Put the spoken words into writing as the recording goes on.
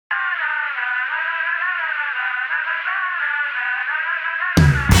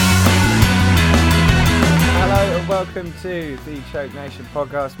welcome to the Choke Nation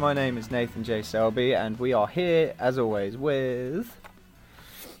podcast. My name is Nathan J. Selby, and we are here, as always, with...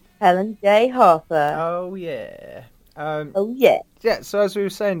 Helen J. Harper. Oh, yeah. Yeah, so as we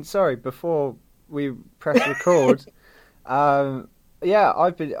were saying, sorry, before we press record, I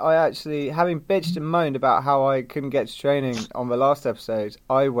actually, having bitched and moaned about how I couldn't get to training on the last episode,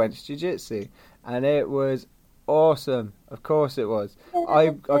 I went to Jiu Jitsu, and it was awesome. Of course it was.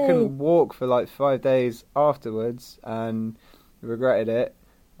 I couldn't walk for like 5 days afterwards and regretted it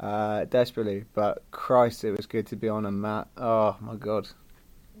desperately, but Christ, it was good to be on a mat. Oh my God,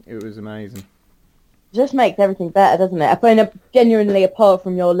 it was amazing. Just makes everything better, doesn't it? I mean, genuinely, apart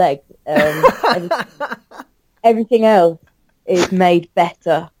from your legs, everything else is made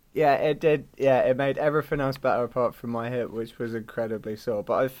better. Yeah, it did. Yeah, it made everything else better apart from my hip, which was incredibly sore.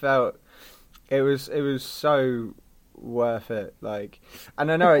 But I felt it was so worth it. Like,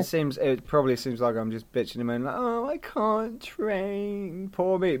 and I know it probably seems like I'm just bitching and moaning, like, oh, I can't train,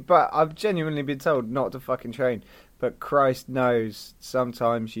 poor me. But I've genuinely been told not to fucking train. But Christ knows,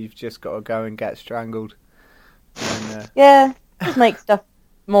 sometimes you've just got to go and get strangled. And, yeah, it just makes stuff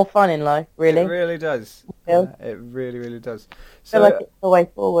more fun in life, really. It really does. It really, really does. So, I feel like it's the way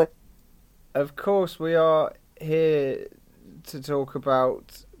forward. Of course, we are here to talk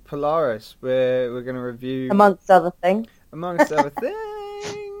about Polaris. We're going to review... Amongst other things,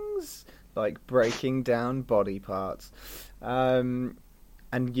 like breaking down body parts.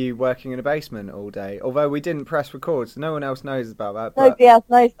 And you working in a basement all day. Although we didn't press record, so no one else knows about that. Nobody else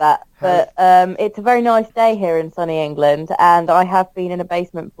knows that. But it's a very nice day here in sunny England, and I have been in a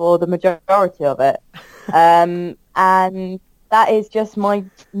basement for the majority of it. And that is just my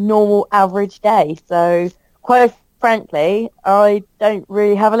normal average day. So, quite frankly, I don't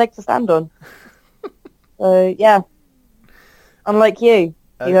really have a leg to stand on. So, yeah. Unlike you,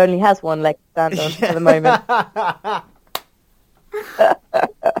 who only has one leg to stand on at the moment.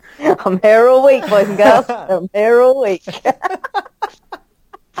 I'm here all week, boys and girls. I'm here all week.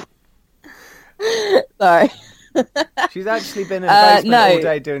 Sorry. She's actually been in a basement all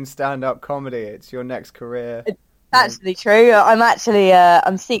day doing stand-up comedy. It's your next career. It's actually true. I'm actually,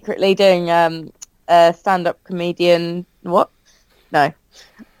 I'm secretly doing a stand-up comedian. What? No.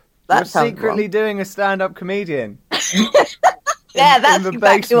 You're secretly doing a stand-up comedian? Yeah, that's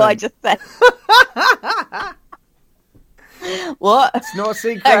exactly what I just said. What? It's not a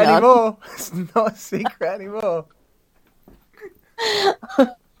secret anymore. It's not a secret anymore.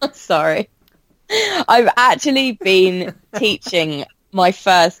 Sorry. I've actually been teaching my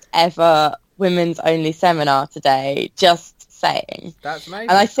first ever women's only seminar today, just saying. That's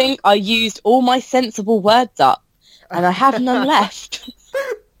amazing. And I think I used all my sensible words up, and I have none left.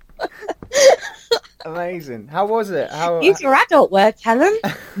 Amazing. How was it? Use your adult words, Helen.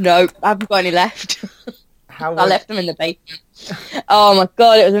 No, I haven't got any left. I left them in the basement. Oh my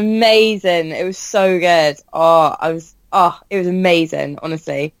God, it was amazing. It was so good. It was amazing,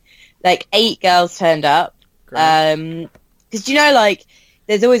 honestly. Like 8 girls turned up. Because like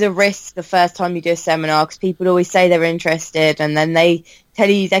there's always a risk the first time you do a seminar because people always say they're interested and then they tell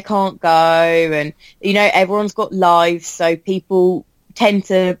you they can't go, and everyone's got lives, so people tend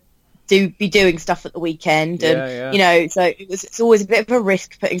to be doing stuff at the weekend, and so it's always a bit of a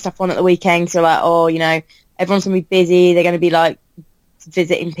risk putting stuff on at the weekend. So like, everyone's gonna be busy, they're gonna be like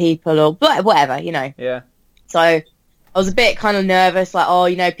visiting people or whatever, Yeah. So I was a bit kind of nervous,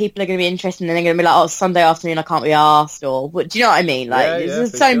 like, people are gonna be interested, and then they're gonna be like, Sunday afternoon I can't be asked, or do you know what I mean? Like,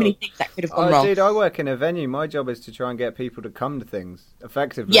 there's so many things that could have gone wrong. Dude, I work in a venue. My job is to try and get people to come to things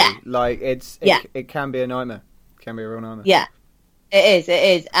effectively. Yeah. Like it can be a nightmare. It can be a real nightmare. Yeah. It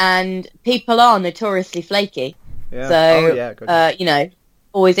is, and people are notoriously flaky. Yeah. So,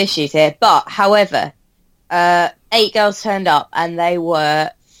 always issues here. But, however, 8 girls turned up, and they were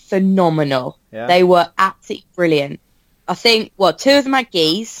phenomenal. Yeah. They were absolutely brilliant. I think, 2 of them had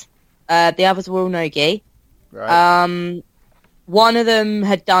gis. The others were all no gi. Right. One of them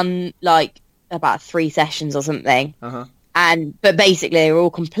had done, like, about 3 sessions or something. Uh-huh. But basically, they were all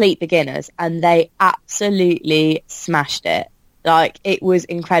complete beginners, and they absolutely smashed it. Like, it was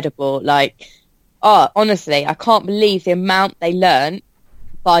incredible. Like, honestly, I can't believe the amount they learned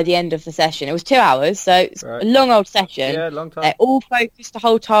by the end of the session. It was 2 hours, so it's a long old session. Yeah, long time. They all focused the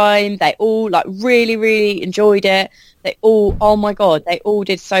whole time. They all, like, really, really enjoyed it. They all, oh my God, they all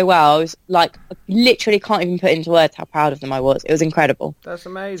did so well. I was, like, I literally can't even put into words how proud of them I was. It was incredible. That's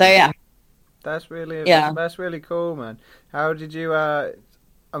amazing. So, yeah. That's really cool, man. How did you, I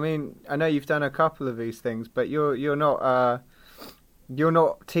mean, I know you've done a couple of these things, but you're not You're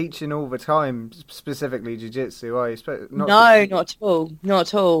not teaching all the time, specifically jiu-jitsu, are you? No, not at all. Not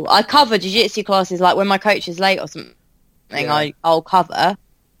at all. I cover jiu-jitsu classes, like when my coach is late or something, I'll cover.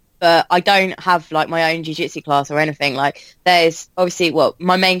 But I don't have, like, my own jiu-jitsu class or anything. Like, there's, obviously,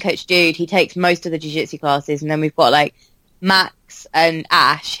 my main coach, Jude, he takes most of the jiu-jitsu classes. And then we've got, like, Max and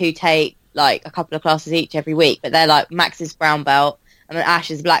Ash, who take, like, a couple of classes each every week. But they're, like, Max is brown belt, and then Ash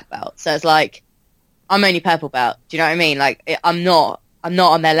is black belt. So it's like, I'm only purple belt. Do you know what I mean? Like, I'm not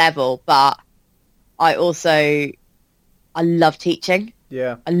on their level, but I love teaching.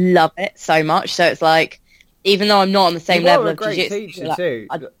 Yeah. I love it so much. So it's like, even though I'm not on the same level of jiu-jitsu, jiu-jitsu, like,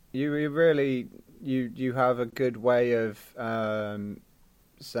 too. You really you have a good way of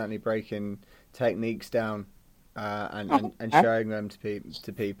certainly breaking techniques down and showing them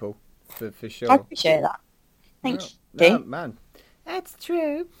to people for sure. I appreciate that. Thank you. No, man, that's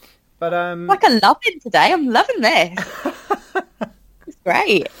true. But like, I'm loving today. I'm loving this. It's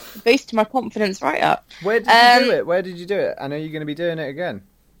great. Boosting my confidence right up. Where did you do it? Where did you do it? And are you going to be doing it again?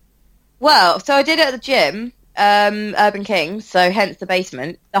 Well, so I did it at the gym, Urban Kings, so hence the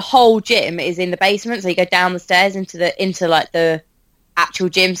basement. The whole gym is in the basement, so you go down the stairs into like the actual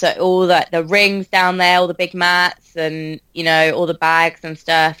gym, so all the rings down there, all the big mats, and all the bags and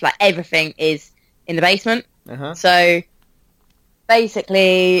stuff, like everything is in the basement. So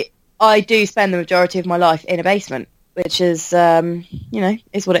basically, I do spend the majority of my life in a basement, which is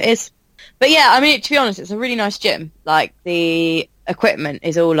is what it is. But yeah, I mean, to be honest, it's a really nice gym. Like, the equipment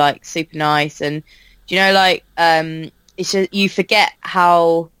is all, like, super nice, and it's just, you forget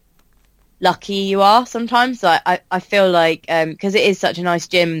how lucky you are sometimes. Like, I feel like because it is such a nice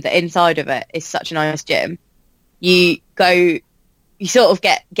gym, the inside of it is such a nice gym, you sort of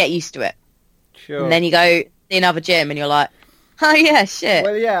get used to it. Sure. And then you go see another gym and you're like, oh yeah, shit.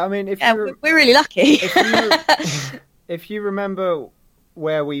 Well, yeah, I mean, we're really lucky. If you remember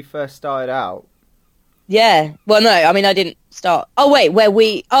where we first started out. Yeah. Well, no, I mean, I didn't start. Oh wait,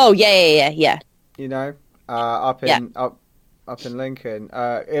 oh yeah. Up in Lincoln.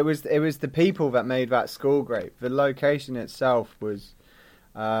 It was the people that made that school great. The location itself was,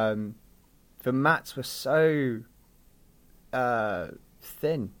 the mats were so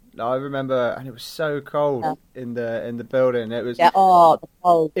thin. I remember, and it was so cold in the building. It was the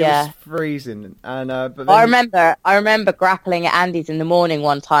cold. It was freezing, and but then, I remember grappling at Andy's in the morning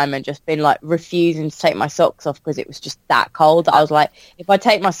one time and just being like refusing to take my socks off because it was just that cold. I was like, if I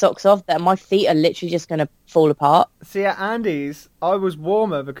take my socks off, then my feet are literally just going to fall apart. See, at Andy's, I was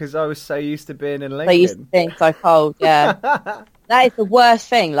warmer because I was so used to being in Lincoln. So used to being so cold, yeah. That is the worst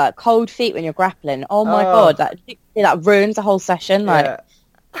thing, like cold feet when you're grappling. Oh my god, that ruins the whole session. Like. Yeah.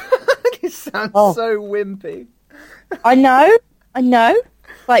 It sounds so wimpy. I know.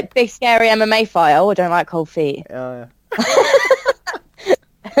 Like, big scary MMA fighter. Oh, I don't like cold feet. Yeah.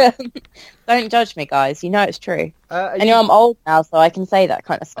 Don't judge me, guys. You know it's true. I'm old now, so I can say that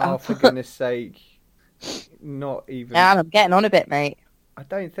kind of stuff. Oh, for goodness sake. Not even... Yeah, I'm getting on a bit, mate. I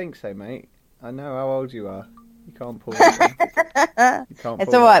don't think so, mate. I know how old you are. You can't pull it.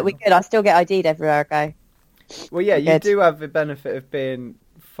 It's alright, we're good. I still get ID'd everywhere I go. Well, yeah, you do have the benefit of being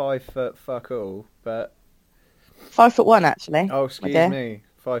 5 foot fuck all, but 5'1", actually. Oh, excuse me,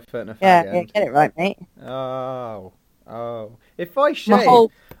 5 foot and a fag yeah, end. Get it right, mate. Oh. If I shave,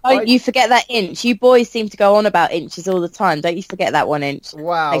 you forget that inch. You boys seem to go on about inches all the time. Don't you forget that 1 inch?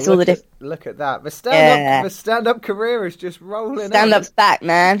 Wow, makes all the difference. Look at that. The stand-up career is just rolling. Stand-up's back,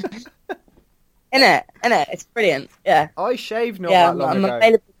 man. Innit? It's brilliant. Yeah. I shaved not that long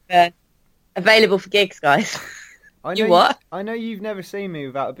ago. I'm available for gigs, guys. I know you've never seen me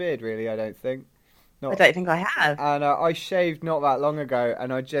without a beard, really, I don't think. I don't think I have. And I shaved not that long ago,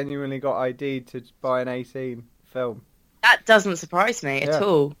 and I genuinely got ID'd to buy an 18 film. That doesn't surprise me at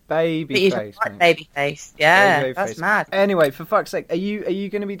all. Baby face, mate. Baby face. Yeah, baby that's face. mad. Anyway, for fuck's sake, are you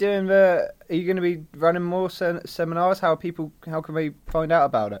going to be are you going to be running more seminars? How can we find out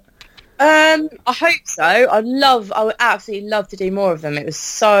about it? I hope so. I would absolutely love to do more of them. It was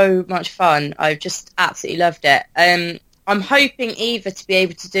so much fun. I just absolutely loved it. I'm hoping either to be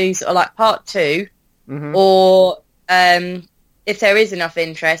able to do sort of like part 2, or if there is enough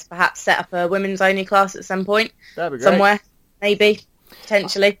interest, perhaps set up a women's only class at some point. That'd be great. Somewhere, maybe,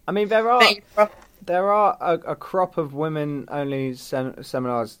 potentially. I mean, there are a crop of women only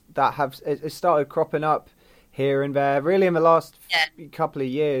seminars that have it started cropping up here and there, really in the last couple of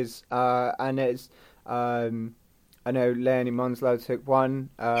years, and it's I know Leonie Monslow took one.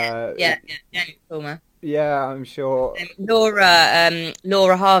 Yeah, I'm sure.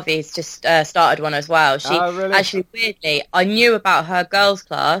 Laura Harvey's just started one as well. She really? actually, weirdly, I knew about her girls'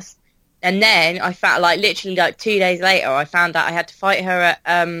 class And then I found, like, literally, like, 2 days later, I found out I had to fight her at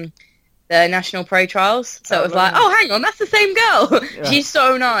the National Pro Trials. So it was like, oh, hang on, that's the same girl. Yeah. She's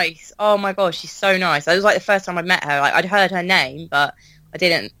so nice. Oh, my gosh, she's so nice. It was, like, the first time I met her. Like, I'd heard her name, but I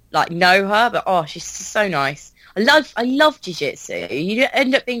didn't, like, know her. But, oh, she's so nice. I love jiu-jitsu. You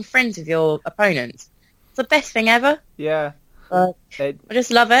end up being friends with your opponents. It's the best thing ever. Yeah. I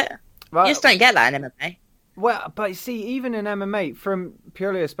just love it. Well, you just don't get that in MMA. Well, but see, even in MMA, from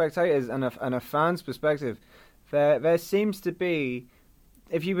purely a spectator's and a fan's perspective, there seems to be,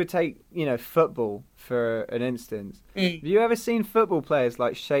 if you would take, football for an instance, have you ever seen football players,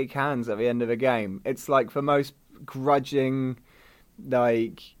 like, shake hands at the end of a game? It's like the most grudging,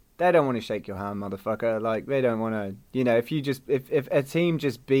 like, they don't want to shake your hand, motherfucker. Like, they don't want to, if a team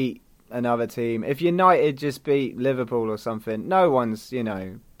just beat another team, if United just beat Liverpool or something, no one's,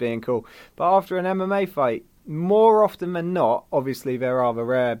 being cool. But after an MMA fight, more often than not, obviously there are the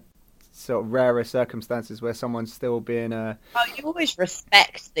rarer circumstances where someone's still being a... Oh, you always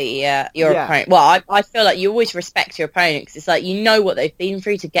respect your opponent. Well, I feel like you always respect your opponent because it's like, you know what they've been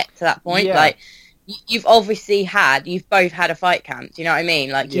through to get to that point. Yeah. Like, you've both had a fight camp. Do you know what I mean?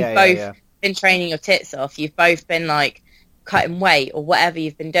 Like, you've both been training your tits off. You've both been, like, cutting weight or whatever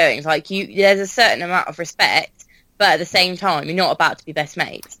you've been doing. It's like, there's a certain amount of respect, but at the same time, you're not about to be best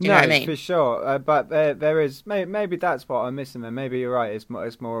mates. Do you know what I mean? For sure. But there is, maybe that's what I'm missing there. Maybe you're right. It's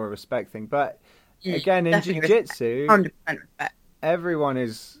more a respect thing. But again, in jiu-jitsu, 100% respect. Everyone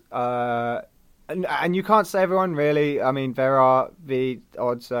is, and you can't say everyone really. I mean, there are the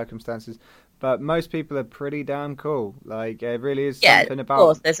odd circumstances. But most people are pretty damn cool. Like, it really is something about... Yeah, of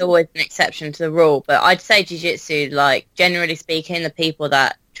course, there's always an exception to the rule. But I'd say jiu-jitsu, like, generally speaking, the people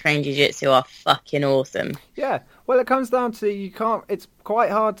that train jiu-jitsu are fucking awesome. Yeah, well, it comes down to it's quite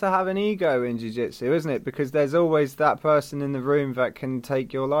hard to have an ego in jiu-jitsu, isn't it? Because there's always that person in the room that can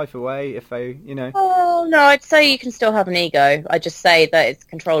take your life away if they, Oh, no, I'd say you can still have an ego. I just say that it's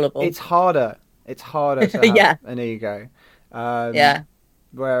controllable. It's harder. It's harder to have an ego. Yeah.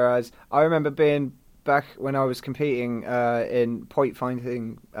 Whereas I remember being back when I was competing in point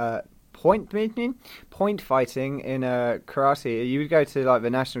fighting in karate. You would go to, like, the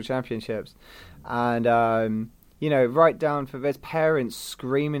national championships, and right down for there's parents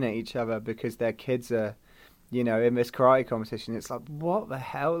screaming at each other because their kids are, in this karate competition. It's like, what the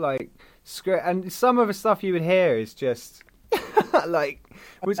hell, like, and some of the stuff you would hear is just. Like,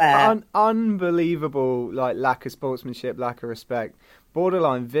 it was unbelievable, like, lack of sportsmanship, lack of respect,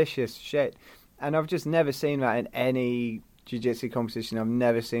 borderline vicious shit. And I've just never seen that in any jiu-jitsu competition. I've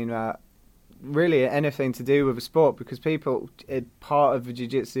never seen that really anything to do with the sport, because people, part of the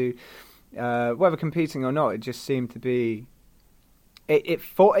jiu-jitsu, whether competing or not, it just seemed to be, it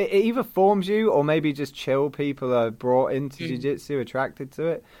either forms you, or maybe just chill people are brought into jiu-jitsu, attracted to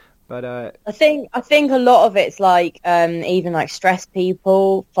it. But I think a lot of it's like even like stressed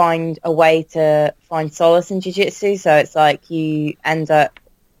people find a way to find solace in jiu-jitsu. So it's like you end up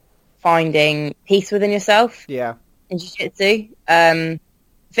finding peace within yourself. Yeah. In jiu-jitsu. I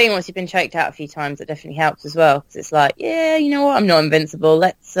think once you've been choked out a few times, it definitely helps as well. Because it's like, yeah, you know what, I'm not invincible.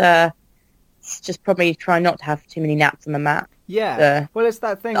 Let's just probably try not to have too many naps on the mat. Yeah, well, it's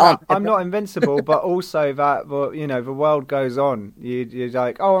that thing. I'm not invincible, but also that, the world goes on. You're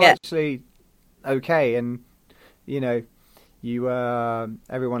like, oh, I'm actually okay, and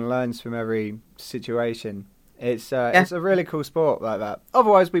everyone learns from every situation. It's a really cool sport like that.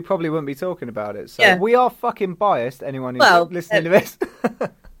 Otherwise, we probably wouldn't be talking about it. So we are fucking biased. Anyone who's listening to this.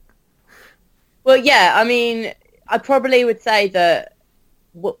 Well, yeah, I mean, I probably would say that.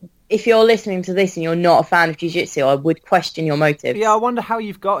 If you're listening to this and you're not a fan of jiu-jitsu, I would question your motives. Yeah, I wonder how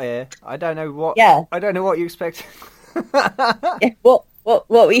you've got here. I don't know what. Yeah. I don't know what you expected. What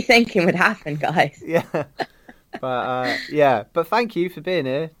were you thinking would happen, guys? Yeah. But but thank you for being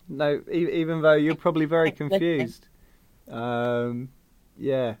here. No, even though you're probably very confused.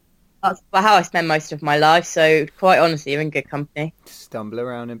 Yeah. That's how I spend most of my life. So quite honestly, you're in good company. Stumble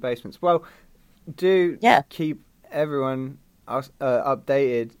around in basements. Well, keep everyone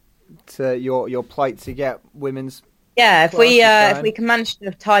updated to your plight to get women's. Yeah, if we can manage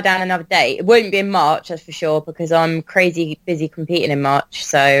to tie down another date, it won't be in March, that's for sure, because I'm crazy busy competing in March.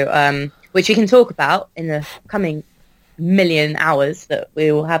 So, which we can talk about in the coming million hours that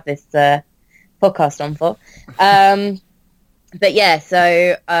we will have this podcast on for. But yeah,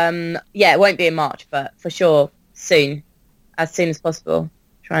 so it won't be in March, but for sure soon as possible.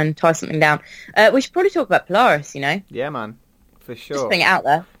 Try and tie something down. We should probably talk about Polaris. Yeah, man. For sure. Just bring it out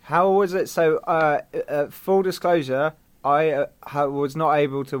there. How was it? So, full disclosure, I was not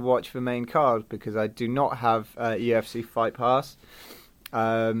able to watch the main card because I do not have UFC Fight Pass.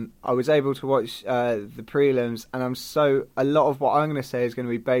 I was able to watch the prelims, and a lot of what I'm going to say is going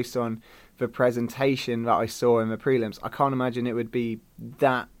to be based on the presentation that I saw in the prelims. I can't imagine it would be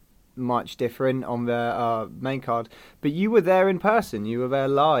that much different on the main card. But you were there in person. You were there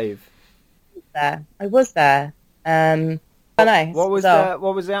live. I was there. I know. What was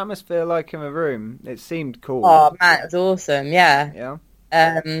the atmosphere like in the room? It seemed cool. Oh man, it was awesome. Yeah.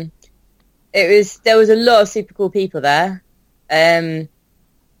 There was a lot of super cool people there.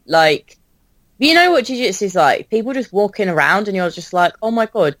 Like, you know what jiu-jitsu is like? People just walking around and you're just like, oh my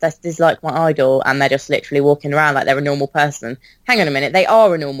god, this is like my idol, and they're just literally walking around like they're a normal person. Hang on a minute, they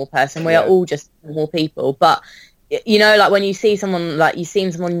are a normal person. We are all just normal people. But, you know, like when you see someone, like you've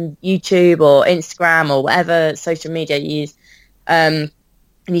seen someone on YouTube or Instagram or whatever social media you use, and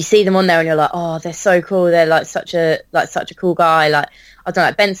you see them on there and you're like, oh, they're so cool. They're like such a cool guy. Like, I don't know,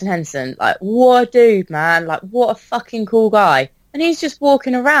 like Benson Henson, like what a dude, man. Like what a fucking cool guy. And he's just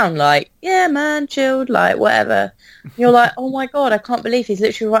walking around like, yeah, man, chilled, like, whatever. And you're like, oh, my God, I can't believe he's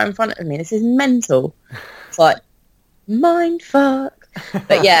literally right in front of me. This is mental. It's like, mind fuck.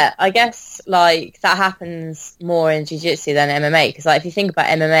 But, yeah, I guess, like, that happens more in jiu-jitsu than MMA. Because, like, if you think about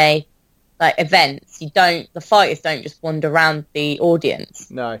MMA, like, events, the fighters don't just wander around the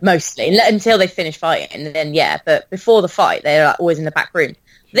audience. No. Mostly. Until they finish fighting. And then, yeah, but before the fight, they're, like, always in the back room.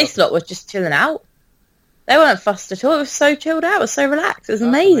 Sure. This lot was just chilling out. They weren't fussed at all. It was so chilled out. It was so relaxed. It was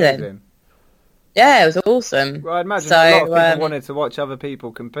amazing. Yeah, it was awesome. Well, I'd imagine a lot of people wanted to watch other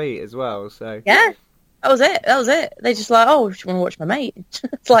people compete as well. So yeah, that was it. They just like, oh, you want to watch my mate?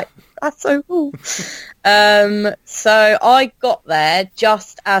 It's like, that's so cool. So I got there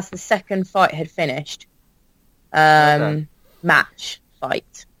just as the second fight had finished. Match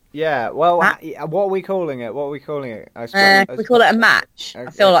fight. Yeah, well, what are we calling it? We call it a match. Okay.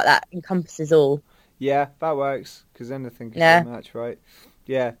 I feel like that encompasses all. Yeah, that works, because then the thing is a match, right?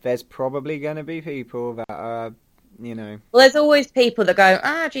 Yeah, there's probably going to be people that are, you know... Well, there's always people that go,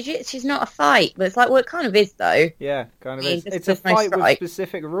 jiu-jitsu's not a fight. But it's like, well, it kind of is, though. Yeah, kind of is. It's a fight with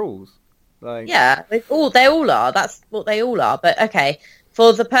specific rules. Like... Yeah, they all are. That's what they all are. But, okay,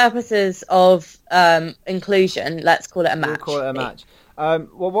 for the purposes of inclusion, let's call it a match. We'll call it a match.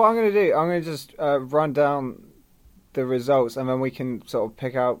 Well, what I'm going to do, I'm going to just run down the results, and then we can sort of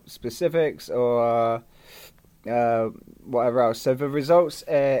pick out specifics or whatever else. So the results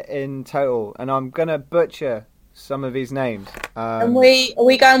in total, and I'm gonna butcher some of these names. Are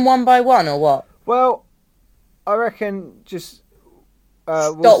we going one by one or what? Well, I reckon just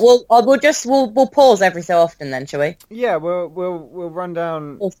we'll pause every so often then, shall we? Yeah, we'll run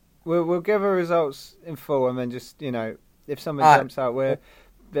down. We'll give our results in full, and then just, you know, if something jumps out,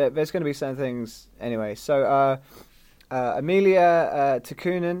 there's going to be some things anyway. So. Amelia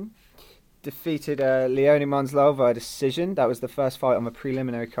Takunen defeated Leonie Manslov via decision. That was the first fight on the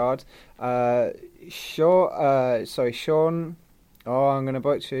preliminary card. Sean. Oh, I'm going to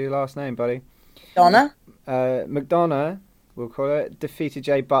butcher your last name, buddy. McDonough, we'll call it, defeated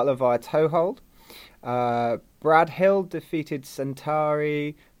Jay Butler via toe hold. Brad Hill defeated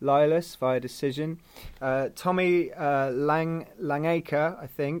Santari Lilas via decision. Tommy Langacre, I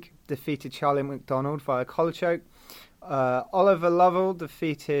think, defeated Charlie McDonald via collar choke. Oliver Lovell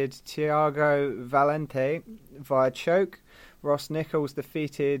defeated Thiago Valente via choke. Ross Nichols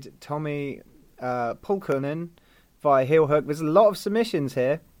defeated Tommy Pulkunen via heel hook. There's a lot of submissions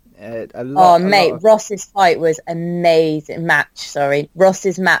here. Ross's fight was amazing.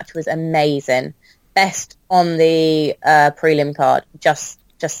 Ross's match was amazing. Best on the prelim card. Just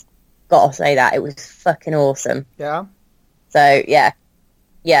gotta say that. It was fucking awesome. Yeah. So, yeah,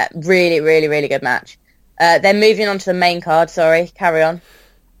 really, really, really good match. Then moving on to the main card. Sorry, carry on.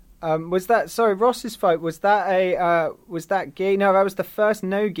 Ross's fight, was that gi? No, that was the first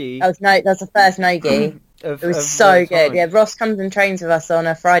no gi. That's the first no gi. It was so good. Yeah, Ross comes and trains with us on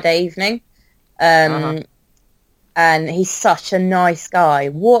a Friday evening. And he's such a nice guy.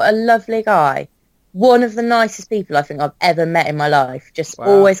 What a lovely guy. One of the nicest people I think I've ever met in my life. Just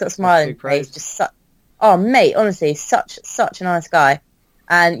always got a smile on his face. Mate, honestly, such a nice guy.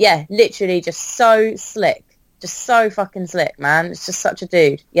 And yeah, literally just so slick. Just so fucking slick, man. It's just such a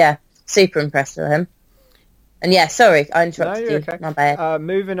dude. Yeah, super impressed with him. And yeah, sorry, I interrupted you. Okay. My bad.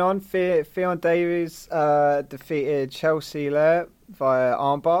 Moving on, Fionn Davies defeated Chelsea Lair via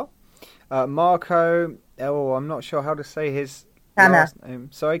armbar. Marco, I'm not sure how to say his last name.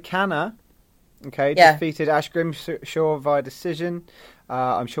 Sorry, Canna. Okay, defeated Ash Grimshaw via decision.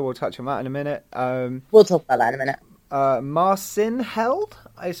 I'm sure we'll touch on that in a minute. We'll talk about that in a minute. Marcin Held,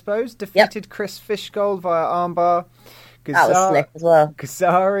 I suppose, defeated Chris Fishgold via armbar. That was slick as well.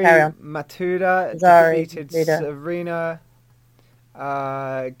 Kazari Matuda defeated Serena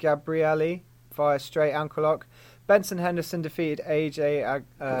Gabrielli via straight ankle lock. Benson Henderson defeated AJ,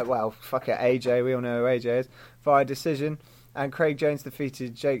 AJ, we all know who AJ is, via decision. And Craig Jones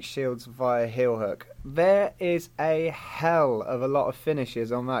defeated Jake Shields via heel hook. There is a hell of a lot of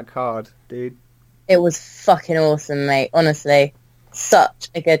finishes on that card, dude. It was fucking awesome, mate. Honestly. Such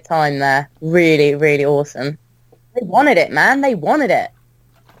a good time there. Really, really awesome. They wanted it, man. They wanted it.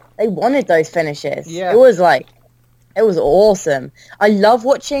 They wanted those finishes. Yeah. It was awesome. I love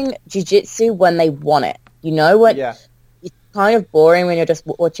watching jiu-jitsu when they want it. You know what? Yeah. It's kind of boring when you're just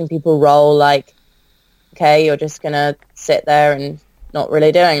watching people roll like, okay, you're just going to sit there and not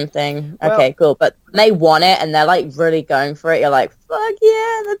really do anything. Well, okay, cool. But they want it and they're like really going for it. You're like, fuck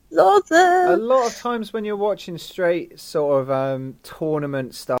yeah, that's awesome. A lot of times when you're watching straight sort of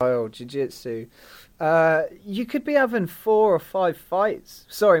tournament style jiu-jitsu, you could be having 4 or 5 fights.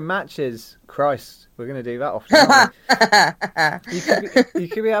 Sorry, matches. Christ, we're going to do that often, aren't we? You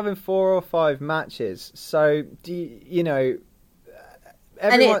could be having 4 or 5 matches. So,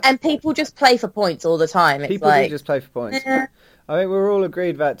 everyone... And people just play for points all the time. People do just play for points. I think we're all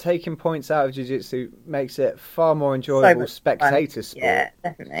agreed that taking points out of jiu-jitsu makes it far more enjoyable spectator sport. Yeah,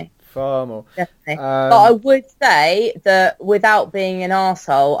 definitely. Far more. Definitely. But I would say that without being an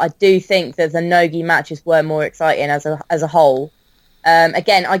arsehole, I do think that the no-gi matches were more exciting as a whole.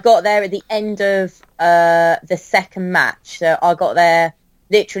 Again, I got there at the end of the second match. So I got there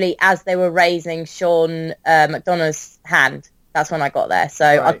literally as they were raising Sean McDonough's hand. That's when I got there. So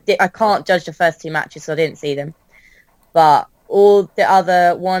right. I can't judge the first 2 matches, so I didn't see them. But all the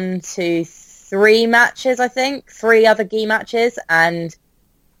other 1, 2, 3 matches, I think, 3 other gi matches, and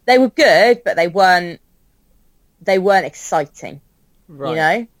they were good, but they weren't exciting. Right. You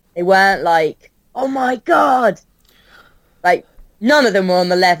know? They weren't like, oh my God! Like, none of them were on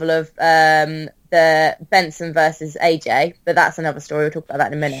the level of the Benson versus AJ, but that's another story. We'll talk about that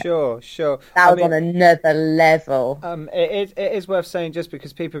in a minute. Sure. That was on another level. It is worth saying, just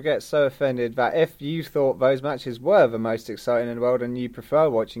because people get so offended, that if you thought those matches were the most exciting in the world and you prefer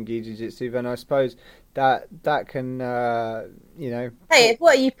watching gi jiu-jitsu, then I suppose that can, Hey, it's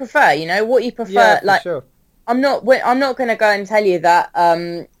what you prefer, what you prefer. Yeah, like, sure. I'm not going to go and tell you that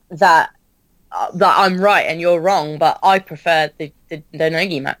that I'm right and you're wrong, but I prefer the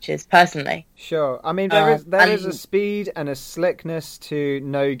no-gi matches, personally. Sure. I mean, there is a speed and a slickness to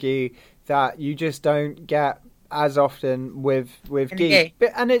no-gi that you just don't get as often with gi.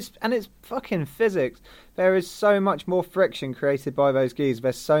 And it's fucking physics. There is so much more friction created by those gis.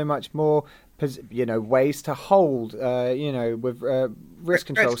 There's so much more, ways to hold, with wrist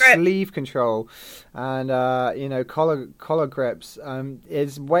control, sleeve control, and collar grips.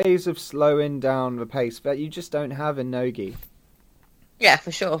 Is ways of slowing down the pace that you just don't have in no-gi. Yeah,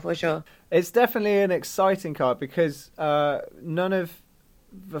 for sure. It's definitely an exciting card because none of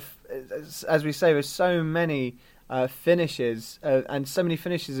the, as we say, there's so many finishes and so many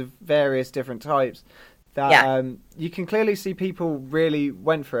finishes of various different types that you can clearly see people really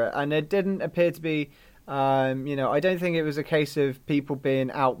went for it, and it didn't appear to be. I don't think it was a case of people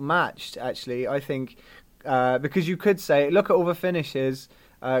being outmatched. Actually, I think because you could say, look at all the finishes,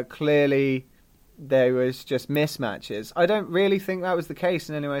 clearly there was just mismatches. I don't really think that was the case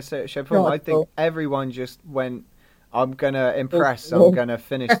in any way, shape, or form. I think everyone just went, I'm going to impress, so I'm going to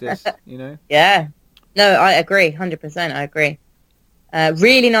finish this, Yeah. No, I agree, 100%, I agree.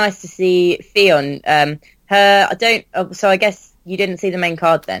 Really nice to see Theon. So I guess you didn't see the main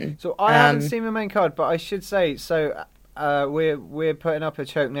card then? So I haven't seen the main card, but I should say, we're putting up a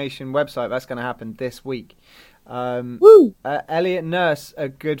Choke Nation website. That's going to happen this week. Elliot Nurse, a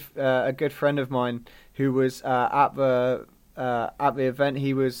good friend of mine, who was at the event.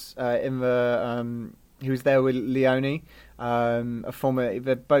 He was he was there with Leone,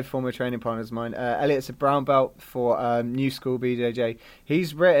 they're both former training partners of mine. Elliot's a brown belt for New School BJJ.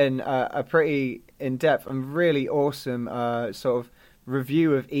 He's written a pretty in-depth and really awesome sort of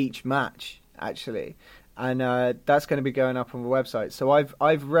review of each match, actually. And that's going to be going up on the website. So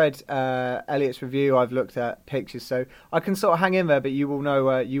I've read Elliot's review. I've looked at pictures, so I can sort of hang in there. But you will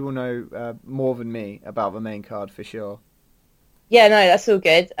know more than me about the main card for sure. Yeah, no, that's all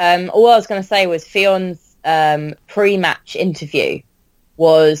good. All I was going to say was Fion's pre-match interview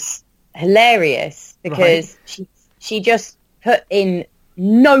was hilarious because she just put in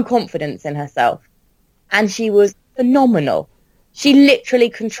no confidence in herself, and she was phenomenal. She literally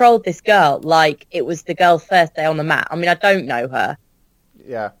controlled this girl like it was the girl's first day on the mat. I mean, I don't know her.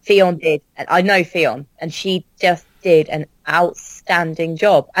 Yeah. Theon did. And I know Theon. And she just did an outstanding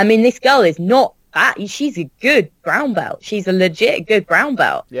job. I mean, this girl is not bad. She's a good brown belt. She's a legit good brown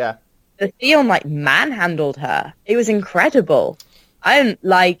belt. Yeah. But Theon, manhandled her. It was incredible. I'm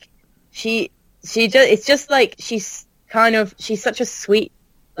like, it's just like, she's such a sweet,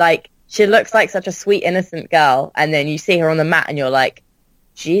 like, she looks like such a sweet, innocent girl. And then you see her on the mat and you're like,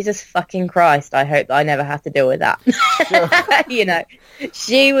 Jesus fucking Christ, I hope that I never have to deal with that. Sure.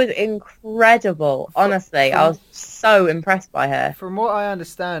 She was incredible. Honestly, I was so impressed by her. From what I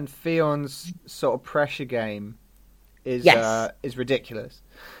understand, Fion's sort of pressure game is ridiculous.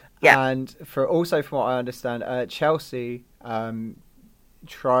 Yeah. And from what I understand, Chelsea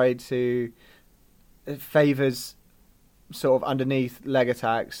tried to favours sort of underneath leg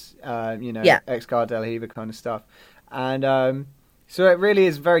attacks, ex-guard Del Hiva kind of stuff. And so it really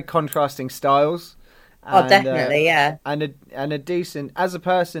is very contrasting styles. And, definitely, yeah. And a decent, as a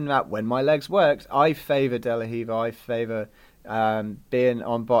person that when my legs worked, I favour De La Hiva, I favour being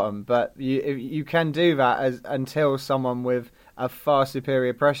on bottom. But you can do that until someone with a far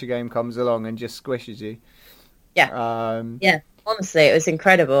superior pressure game comes along and just squishes you. Yeah. Yeah. Honestly, it was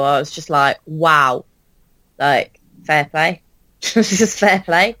incredible. I was just like, wow. Like, fair play. Just fair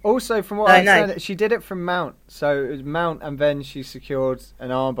play. Also, from what I understand, she did it from mount. So it was mount, and then she secured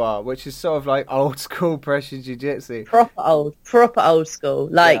an armbar, which is sort of like old school pressure jiu-jitsu. Proper old school.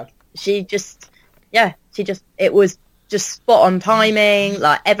 Like, it was just spot on timing.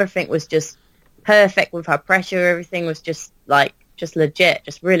 Like, everything was just perfect with her pressure. Everything was just legit,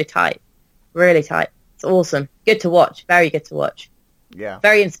 just really tight. Really tight. It's awesome. Good to watch. Very good to watch. Yeah.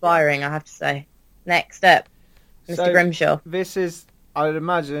 Very inspiring, I have to say. Next up. Mr. Grimshaw. This is, I would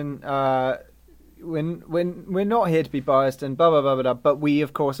imagine, when we're not here to be biased and blah, blah, blah, blah, blah, but we,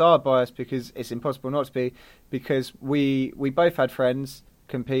 of course, are biased because it's impossible not to be, because we both had friends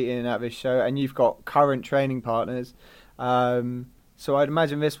competing at this show, and you've got current training partners. So I'd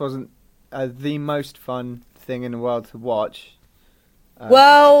imagine this wasn't the most fun thing in the world to watch.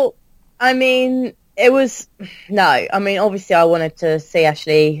 Well, I mean, it was... No, I mean, obviously I wanted to see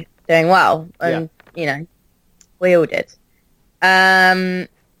Ashley doing well, and, we all did. The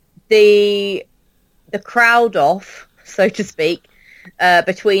crowd off, so to speak,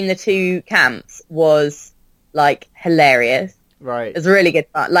 between the two camps was like hilarious. Right. It was really good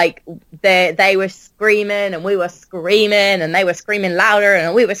fun. Like they were screaming and we were screaming and they were screaming louder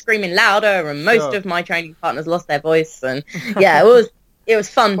and we were screaming louder and most of my training partners lost their voice and it was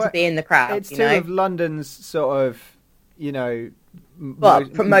fun to be in the crowd. It's two of London's sort of,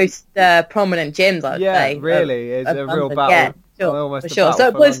 most prominent gyms, I would say. Yeah, really. It's a real battle. Yeah, sure, for sure. So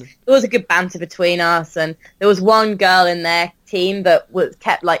it was a good banter between us, and there was one girl in their team that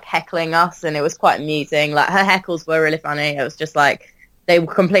kept like heckling us, and it was quite amusing. Like her heckles were really funny. It was just like they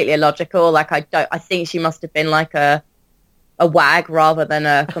were completely illogical. Like I think she must have been like a wag rather than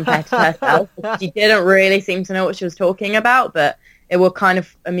a competitor herself. She didn't really seem to know what she was talking about, but it was kind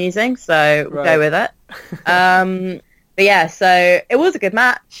of amusing, so we'll go with it. But yeah, so it was a good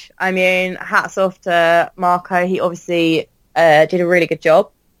match. I mean, hats off to Marco. He obviously did a really good job.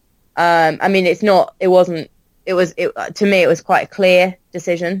 I mean, to me, it was quite a clear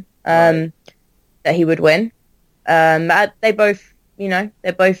decision that he would win. They're both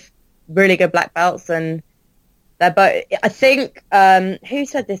really good black belts, and they're both, I think, who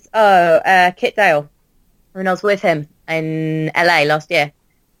said this? Kit Dale, when I was with him in LA last year,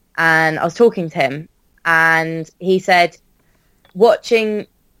 and I was talking to him, and he said, being a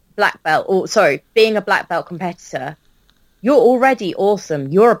black belt competitor, you're already awesome.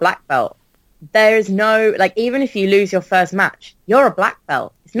 You're a black belt. There is no, like, even if you lose your first match, you're a black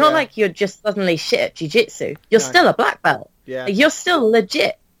belt. It's not like you're just suddenly shit at jiu-jitsu. You're still a black belt. Yeah. Like, you're still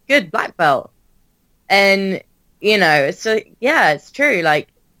legit good black belt. And, it's true. Like,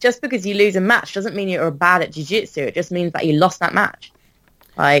 just because you lose a match doesn't mean you're bad at jiu-jitsu. It just means that you lost that match.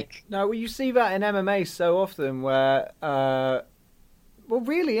 Like, no, well, you see that in MMA so often where,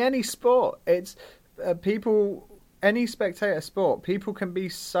 really any sport, it's any spectator sport, people can be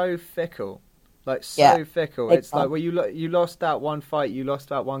so fickle, fickle. It's like, well, you lost that one fight, you lost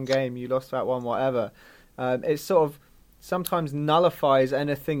that one game, you lost that one whatever. It sort of sometimes nullifies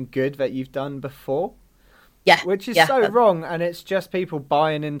anything good that you've done before. Yeah, which is so wrong, and it's just people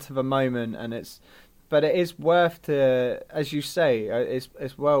buying into the moment, but it is worth to, as you say,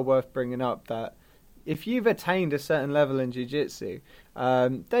 it's well worth bringing up that if you've attained a certain level in jiu-jitsu, they're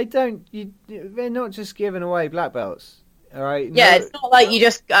not just giving away black belts, all right? Yeah, it's not like you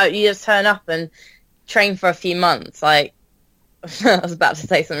just turn up and train for a few months. Like, I was about to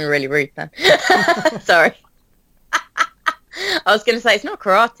say something really rude then. Sorry. I was going to say it's not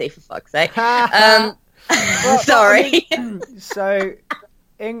karate, for fuck's sake. Sorry. So.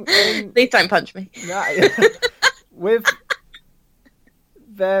 Please don't punch me. With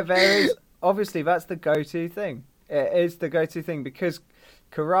there is obviously that's the go-to thing. It is the go-to thing because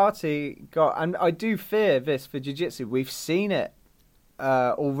karate and I do fear this for jiu-jitsu. We've seen it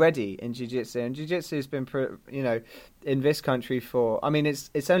already in jiu-jitsu, and jiu-jitsu has been, in this country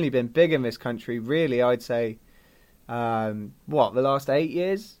it's only been big in this country, really, I'd say, the last 8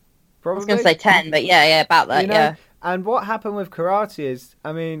 years? Probably. I was going to say 10, but yeah, about that, yeah. And what happened with karate is,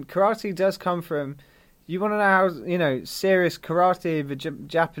 karate does come from, you want to know how, serious karate, the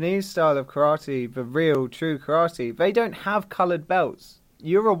Japanese style of karate, the real, true karate, they don't have coloured belts.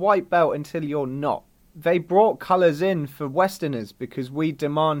 You're a white belt until you're not. They brought colours in for Westerners because we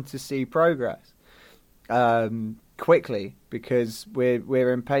demand to see progress quickly, because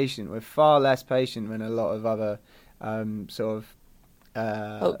we're impatient. We're far less patient than a lot of other culture.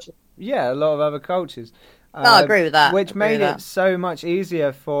 Yeah, a lot of other cultures. I agree with that. Which made it so much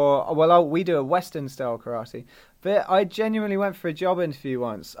easier we do a Western style karate. But I genuinely went for a job interview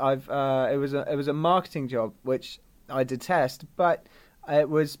once. It was a marketing job, which I detest, but it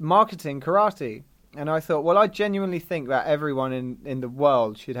was marketing karate. And I thought, I genuinely think that everyone in the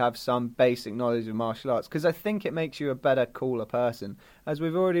world should have some basic knowledge of martial arts, because I think it makes you a better, cooler person, as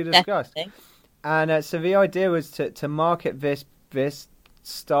we've already discussed. Definitely. And so the idea was to market this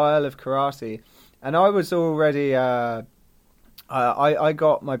style of karate. And I was already, I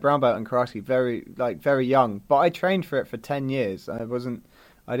got my brown belt in karate very young, but I trained for it for 10 years. I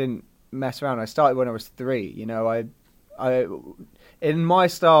didn't mess around. I started when I was 3. In my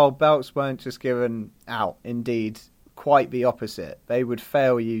style, belts weren't just given out. Indeed, quite the opposite. They would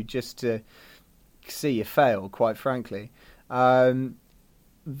fail you just to see you fail, quite frankly.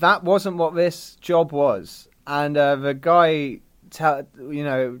 That wasn't what this job was. And the guy,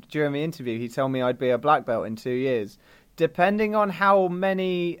 during the interview, he told me I'd be a black belt in 2 years, depending on how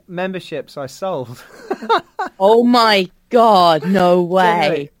many memberships I sold. Oh my God, no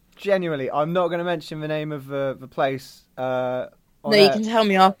way. Genuinely, I'm not going to mention the name of the place. No, you can tell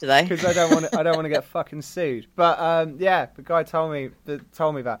me after, though. Because I don't want to get fucking sued. But the guy told me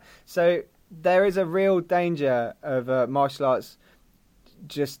that. So there is a real danger of martial arts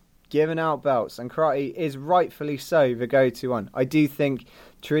just giving out belts, and karate is rightfully so the go-to one. I do think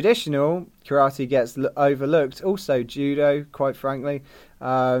traditional karate gets overlooked. Also judo, quite frankly.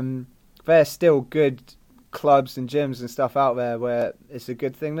 There's still good clubs and gyms and stuff out there where it's a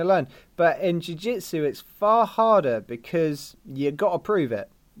good thing to learn. But in jiu-jitsu, it's far harder because you got to prove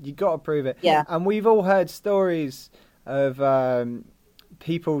it. Yeah. And we've all heard stories of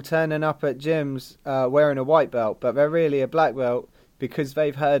people turning up at gyms wearing a white belt, but they're really a black belt because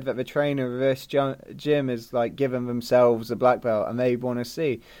they've heard that the trainer of this gym is giving themselves a black belt and they want to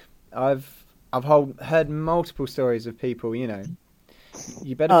see. I've heard multiple stories of people, you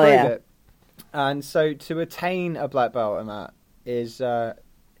better prove it. And so to attain a black belt in that is a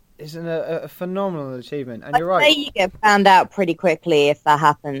phenomenal achievement. And you're right. I'd say you get found out pretty quickly if that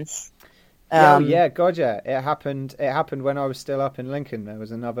happens. Yeah, God, yeah. It happened when I was still up in Lincoln. There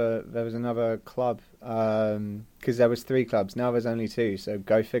was another club because there was 3 clubs. Now there's only 2. So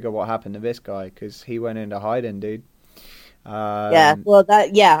go figure what happened to this guy, because he went into hiding, dude. I've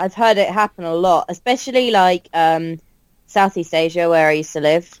heard it happen a lot, especially Southeast Asia, where I used to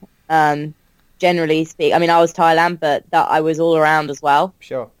live. Generally speaking, I was Thailand, but I was all around as well.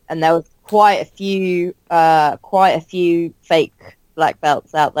 Sure. And there was quite a few fake black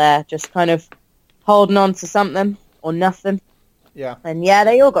belts out there, just kind of holding on to something or nothing. Yeah. And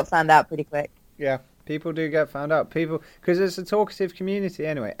they all got found out pretty quick. Yeah. People do get found out. Because it's a talkative community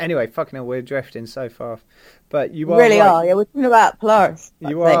anyway. Anyway, fucking hell, we're drifting so far. But you are really right. are. Yeah, we're talking about Polaris.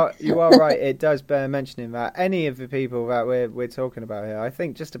 You are right. It does bear mentioning that any of the people that we're talking about here, I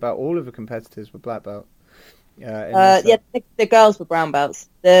think just about all of the competitors were black belt. The girls were brown belts.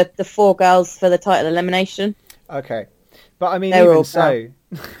 The 4 girls for the title elimination. Okay, but even so.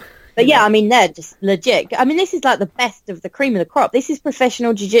 But they're just legit. This is the best of the cream of the crop. This is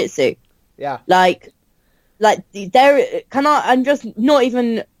professional jiu-jitsu. Yeah. I'm just not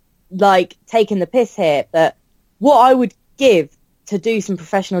even taking the piss here, but what I would give to do some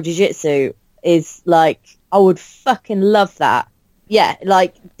professional jiu-jitsu is I would fucking love that. Yeah,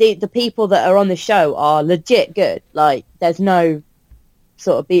 the people that are on the show are legit good. There's no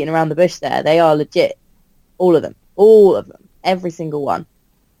sort of beating around the bush there. They are legit. All of them. Every single one.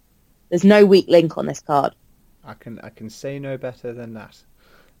 There's no weak link on this card. I can say no better than that.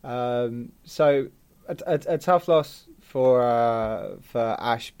 So a tough loss for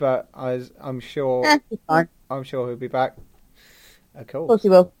Ash, but I'm sure I'm sure he'll be back. Cool. Of course he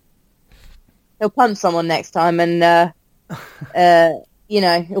will. He'll punch someone next time, and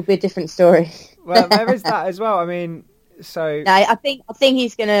it'll be a different story. Well, there is that as well. So no, I think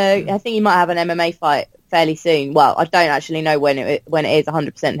he's gonna. I think he might have an MMA fight fairly soon. Well, I don't actually know when it is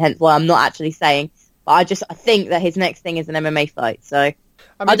 100%, hence why I'm not actually saying. But I think that his next thing is an MMA fight. So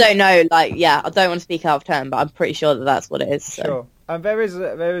I don't know. Like, yeah, I don't want to speak out of turn, but I'm pretty sure that that's what it is. So. Sure. And there is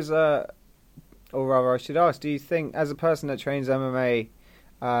or rather, I should ask: do you think, as a person that trains MMA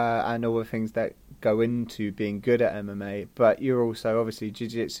and all the things that go into being good at MMA, but you're also obviously Jiu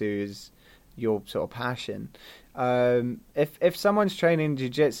Jitsu is your sort of passion? If someone's training Jiu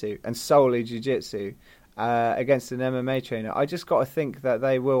Jitsu and solely Jiu Jitsu against an MMA trainer, I just got to think that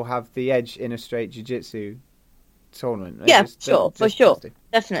they will have the edge in a straight Jiu Jitsu tournament. Yeah, for sure,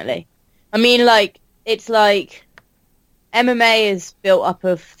 definitely. I mean, like, it's like MMA is built up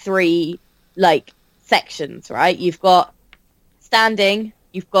of 3 like sections, right? You've got standing,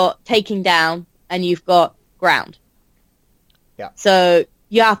 you've got taking down, and you've got ground. Yeah. So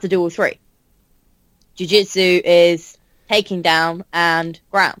you have to do all 3. Jiu-Jitsu is taking down and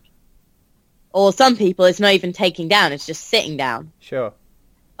ground. Or some people, it's not even taking down, it's just sitting down. Sure.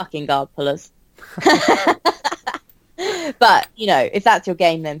 Fucking guard pullers. But, you know, if that's your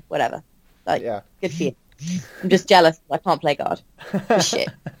game, then whatever. Like, yeah. Good for you. I'm just jealous I can't play guard. Shit.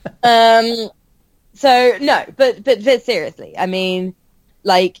 So, no, but seriously, I mean,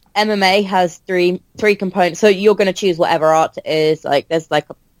 like, MMA has three components, so you're going to choose whatever art it is. Like, there's, like,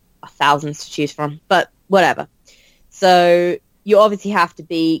 thousands to choose from, but whatever. So, you obviously have to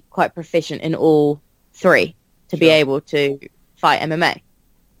be quite proficient in all 3 to be able to fight MMA.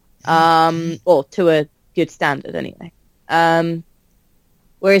 Or to a good standard, anyway.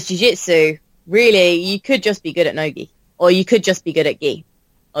 Whereas Jiu-Jitsu, really, you could just be good at no-gi, or you could just be good at gi,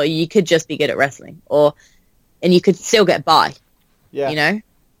 or you could just be good at wrestling, and you could still get by, you know?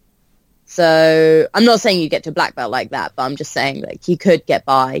 So, I'm not saying you get to black belt like that, but I'm just saying, like, you could get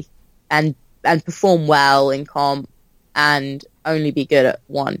by and perform well in comp and only be good at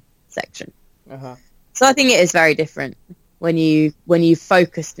one section. Uh-huh. So I think it is very different when you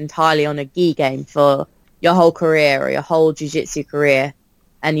focused entirely on a gi game for your whole career or your whole jiu-jitsu career,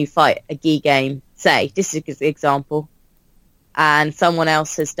 and you fight a gi game, say, this is an example, and someone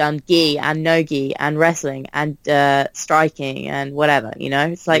else has done gi and no-gi and wrestling and striking and whatever, you know?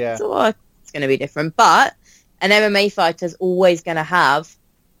 It's like, it's going to be different. But an MMA fighter is always going to have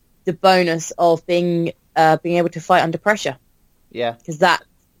the bonus of being able to fight under pressure. Yeah. Because that's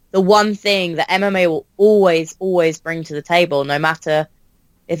the one thing that MMA will always, always bring to the table, no matter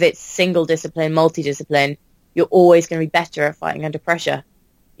if it's single discipline, multi-discipline, you're always going to be better at fighting under pressure,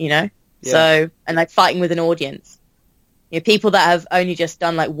 you know? Yeah. So, and like fighting with an audience. You know, people that have only just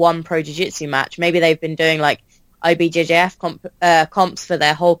done like one pro jiu-jitsu match, maybe they've been doing like IBJJF comps for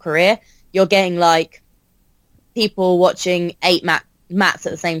their whole career. You're getting like people watching 8 mats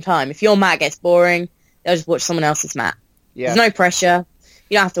at the same time. If your mat gets boring, they'll just watch someone else's mat. Yeah. There's no pressure.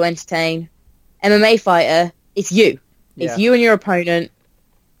 You don't have to entertain. MMA fighter, it's you. It's you and your opponent.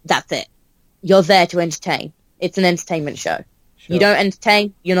 That's it. You're there to entertain. It's an entertainment show. Sure. You don't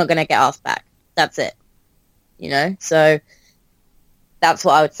entertain, you're not going to get asked back. That's it. You know? So that's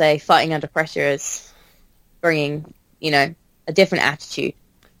what I would say. Fighting under pressure is bringing, you know, a different attitude.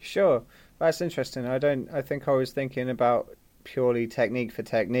 Sure. That's interesting. I think I was thinking about purely technique for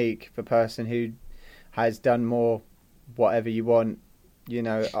technique. The person who has done more whatever you want, you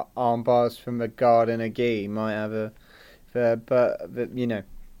know, arm bars from a guard and a gi might have but you know,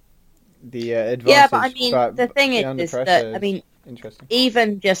 the advantage. Yeah, but I mean, the thing is that, I mean,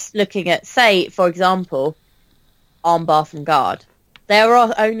 even just looking at, say, for example, armbar from guard, there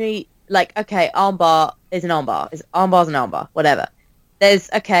are only, like, okay, armbar is an armbar, armbar's an armbar, whatever. There's,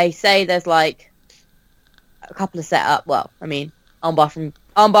 okay, say there's, like, a couple of setup, well, I mean, armbar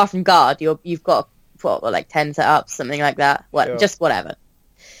from guard, you've got, what, like 10 setups, something like that, just whatever.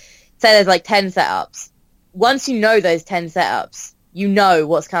 Say there's, like, 10 setups. Once you know those 10 setups, you know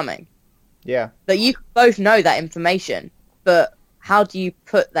what's coming. Yeah. But you both know that information, but how do you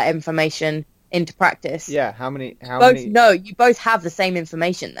put that information into practice? Yeah, you both have the same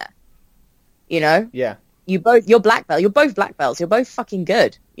information there. You know? Yeah. You're black belt, you're both black belts, you're both fucking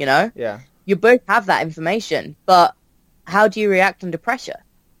good, you know? Yeah. You both have that information, but how do you react under pressure?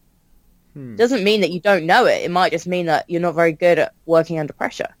 Doesn't mean that you don't know it. It might just mean that you're not very good at working under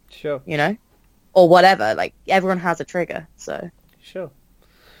pressure. Sure. You know? Or whatever. Like, everyone has a trigger, so... Sure.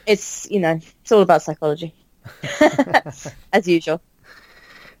 It's, you know, it's all about psychology. As usual.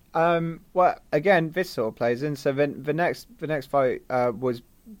 Well, again, this sort of plays in. So the next fight was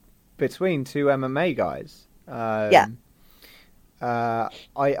between 2 MMA guys. Yeah.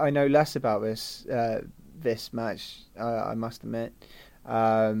 I know less about this match, I must admit.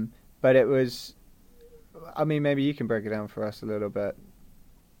 But it was... I mean, maybe you can break it down for us a little bit.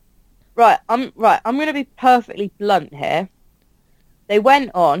 I'm going to be perfectly blunt here. They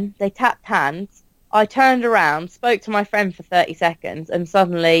went on, they tapped hands. I turned around, spoke to my friend for 30 seconds, and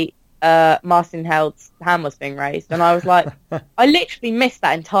suddenly Martin Held's hand was being raised. And I was like, I literally missed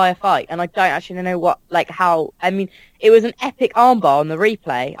that entire fight, and I don't actually know how. I mean, it was an epic armbar on the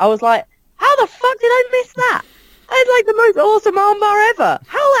replay. I was like, how the fuck did I miss that? It's like the most awesome armbar ever.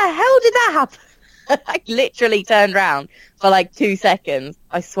 How the hell did that happen? I literally turned around for like 2 seconds,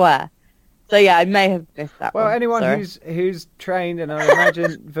 I swear. So yeah, I may have missed that one. Well, anyone Sorry. who's trained, and I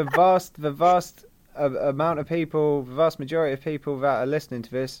imagine the vast amount of people, the vast majority of people that are listening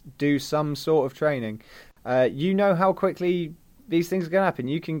to this do some sort of training. You know how quickly these things are going to happen.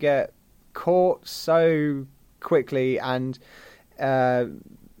 You can get caught so quickly and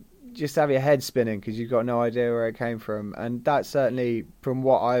just have your head spinning because you've got no idea where it came from. And that certainly, from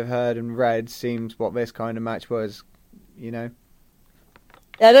what I've heard and read, seems what this kind of match was, you know?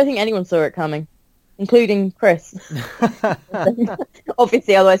 Yeah, I don't think anyone saw it coming, including Chris.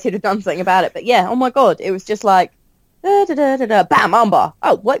 Obviously, otherwise he'd have done something about it. But yeah, oh my god, it was just like, da, da, da, da, da, bam, armbar.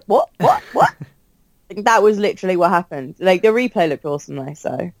 Oh, what? That was literally what happened. Like, the replay looked awesome though,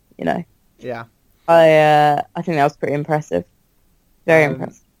 so, you know. Yeah. I think that was pretty impressive. Very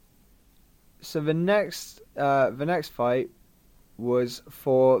impressive. So the next fight was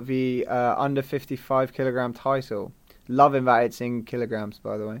for the under 55 kilogram title. Loving that it's in kilograms,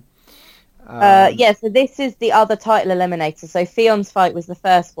 by the way. Yeah, so this is the other title eliminator. So Fion's fight was the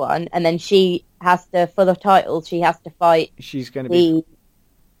first one, and then she has to, for the title, she has to fight. She's going to be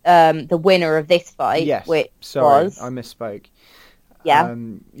the winner of this fight. Yes. Which Sorry, was... I misspoke. Yeah.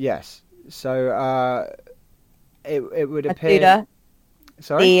 Yes. So it would appear. Matuda,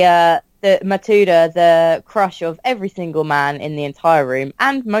 Sorry. The Matuda, the crush of every single man in the entire room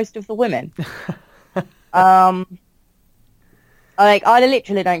and most of the women. Like, I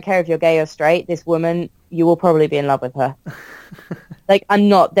literally don't care if you're gay or straight. This woman, you will probably be in love with her. Like, I'm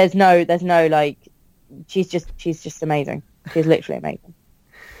not. There's no like. She's just amazing. She's literally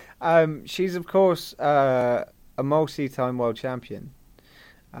amazing. She's of course a multi-time world champion.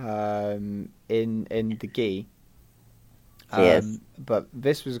 In the gi. She is. But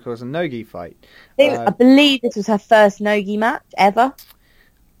this was of course a no-gi fight. I believe this was her first no-gi match ever.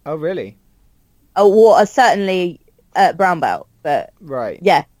 Oh really? Oh, well, certainly brown belt. But right,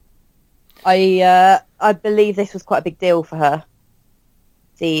 yeah, I believe this was quite a big deal for her.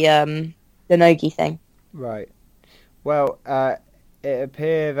 The no-gi thing. Right. Well, it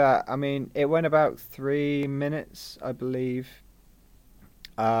appeared that it went about 3 minutes, I believe.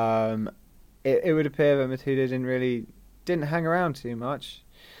 It would appear that Matuda didn't hang around too much.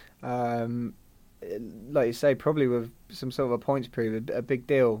 Like you say, probably with some sort of a points prove, a big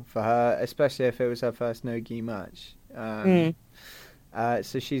deal for her, especially if it was her first no-gi match.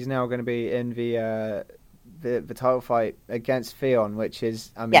 So she's now going to be in the title fight against Fion, which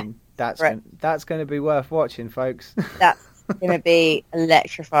is, that's going to be worth watching, folks. That's going to be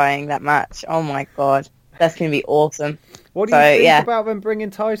electrifying, that match. Oh my god, that's going to be awesome. What do you think about them bringing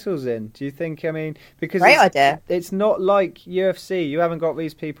titles in? Do you think, because great idea. It's not like UFC. You haven't got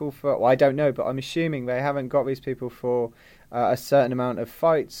these people for, well, I don't know, but I'm assuming they haven't got these people for a certain amount of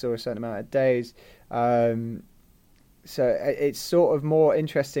fights or a certain amount of days. So it's sort of more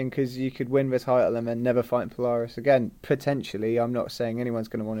interesting because you could win the title and then never fight in Polaris again, potentially. I'm not saying anyone's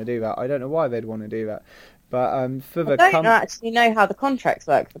going to want to do that. I don't know why they'd want to do that. But for the I don't actually know how the contracts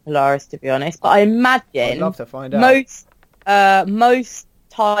work for Polaris, to be honest. But I imagine I'd love to find out. Most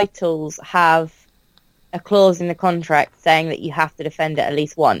titles have a clause in the contract saying that you have to defend it at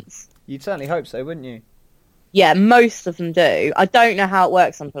least once. You'd certainly hope so, wouldn't you? Yeah, most of them do. I don't know how it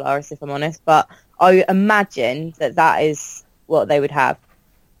works on Polaris, if I'm honest, but I imagine that is what they would have.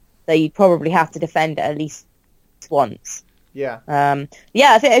 So you'd probably have to defend it at least once. Yeah.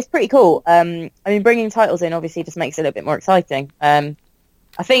 Yeah, I think it's pretty cool. Bringing titles in obviously just makes it a little bit more exciting. I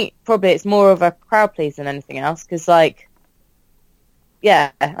think probably it's more of a crowd please than anything else, because, like,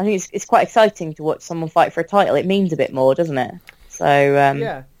 yeah, I think it's quite exciting to watch someone fight for a title. It means a bit more, doesn't it? So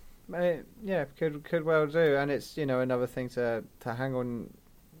yeah, could well do, and it's another thing to hang on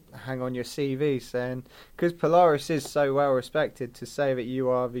your CV, saying, because Polaris is so well respected, to say that you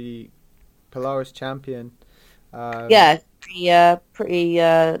are the Polaris champion. Yeah, pretty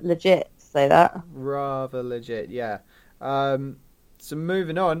legit to say that. Rather legit, yeah. So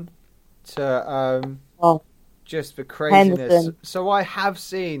moving on to just the craziness. Henderson. So I have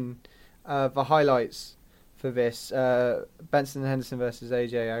seen the highlights for this Benson and Henderson versus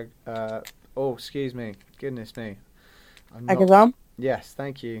AJ. Excuse me, goodness me. Agazam? Yes,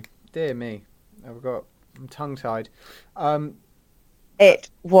 thank you. Dear me, I'm tongue-tied. It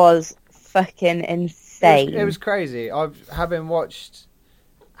was fucking insane. It was crazy. Having watched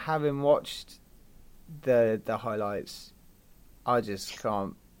the highlights, I just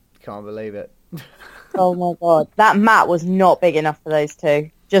can't believe it. Oh my god, that mat was not big enough for those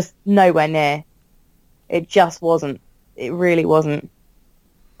two. Just nowhere near. It just wasn't. It really wasn't.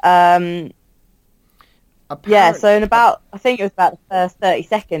 Yeah, so I think it was about the first 30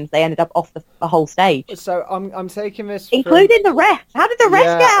 seconds, they ended up off the whole stage. So I'm taking this including the ref. How did the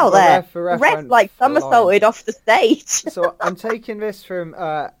ref get out there? The ref like somersaulted off the stage. So I'm taking this from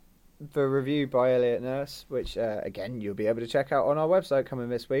the review by Elliot Nurse, which again you'll be able to check out on our website coming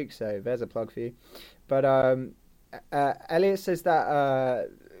this week. So there's a plug for you. But Elliot says that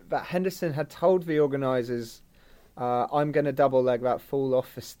Henderson had told the organisers, "I'm going to double leg that fall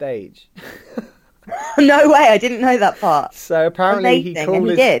off the stage." No way! I didn't know that part. So apparently he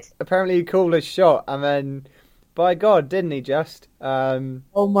called his shot, and then, by God, didn't he just?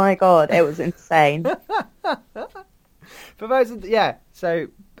 Oh my God! It was insane. For those, So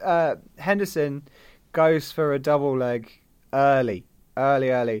Henderson goes for a double leg early,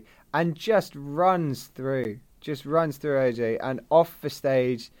 and just runs through AJ and off the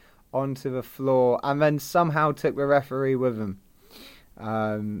stage onto the floor, and then somehow took the referee with him.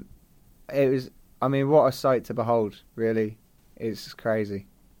 It was. I mean, what a sight to behold, really. It's crazy.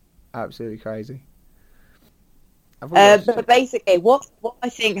 Absolutely crazy. But basically, what I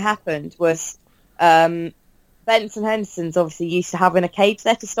think happened was Benson Henderson's obviously used to having a cage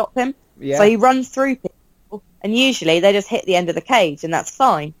there to stop him. Yeah. So he runs through people, and usually they just hit the end of the cage, and that's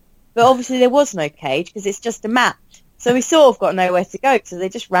fine. But obviously there was no cage because it's just a mat. So he sort of got nowhere to go, so they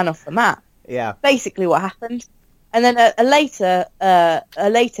just ran off the mat. Yeah. Basically what happened. And then a later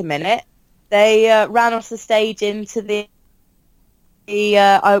minute, they ran off the stage into the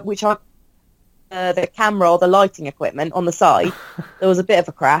camera or the lighting equipment on the side. There was a bit of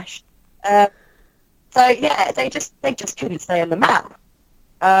a crash. So yeah, they just couldn't stay on the mat.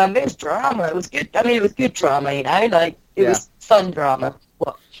 It was drama. It was good. I mean, it was good drama, you know. Like it was fun drama to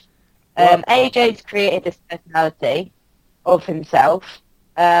watch. AJ's created this personality of himself.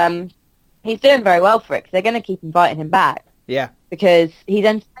 He's doing very well for it because they're going to keep inviting him back. Yeah. Because he's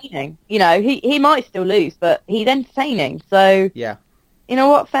entertaining. You know, he might still lose, but he's entertaining. So, yeah. You know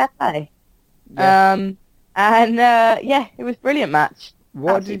what? Fair play. Yeah. It was a brilliant match.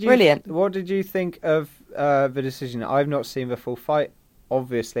 Brilliant. What did you think of the decision? I've not seen the full fight,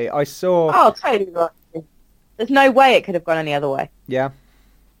 obviously. I saw... Oh, totally right. There's no way it could have gone any other way. Yeah.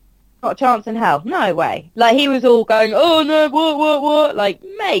 Not a chance in hell. No way. Like, he was all going, oh, no, what? Like,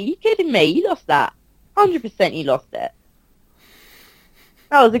 mate, you kidding me? You lost that. 100% you lost it.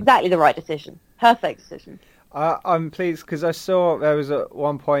 That was exactly the right decision. Perfect decision. I'm pleased because I saw there was at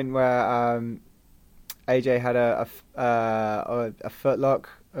one point where AJ had a footlock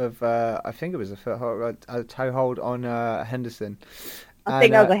of I think it was a footlock, a toe hold on Henderson. I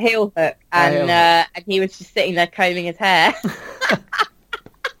think that was a heel hook, and he was just sitting there combing his hair.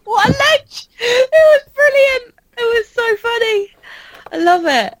 What a ledge! It was brilliant. It was so funny. I love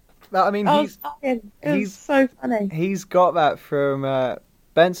it. I mean, he's so funny. He's got that from.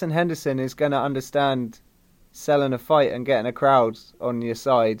 Benson Henderson is going to understand selling a fight and getting a crowd on your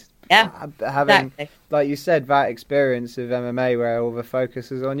side. Yeah, having, exactly. Like you said, that experience of MMA where all the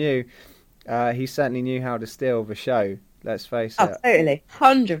focus is on you, he certainly knew how to steal the show, let's face it. Oh, totally.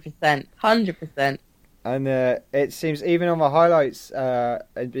 100%. And it seems, even on the highlights,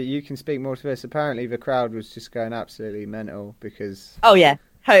 but you can speak more to this, apparently the crowd was just going absolutely mental because... Oh, yeah,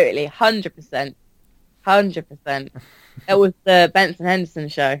 totally. 100%. It was the Benson Henderson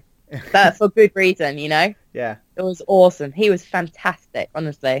show. That's for good reason, you know? Yeah. It was awesome. He was fantastic,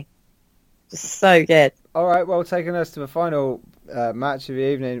 honestly. Just so good. All right, well, taking us to the final match of the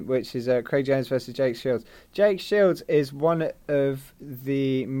evening, which is Craig Jones versus Jake Shields. Jake Shields is one of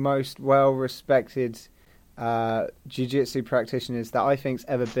the most well-respected jiu-jitsu practitioners that I think's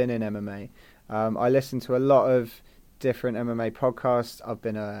ever been in MMA. I listen to a lot of different MMA podcasts. I've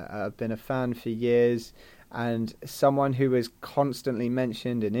been a fan for years, and someone who is constantly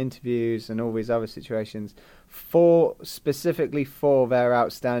mentioned in interviews and all these other situations specifically for their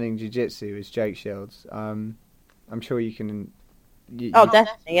outstanding jiu-jitsu is Jake Shields. I'm sure you can...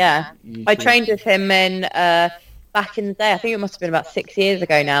 definitely, yeah. I trained with him in back in the day. I think it must have been about 6 years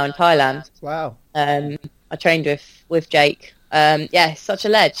ago now in Thailand. Wow. I trained with Jake. Such a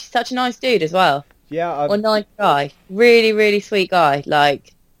ledge. Such a nice dude as well. Yeah. A nice guy. Really, really sweet guy.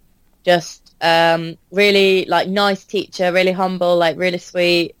 Like, just really, like, nice teacher, really humble, like, really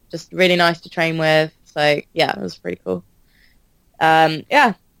sweet, just really nice to train with. So, yeah, it was pretty cool. What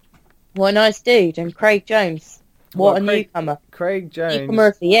a nice dude. And Craig Jones. What a newcomer. Craig Jones. Newcomer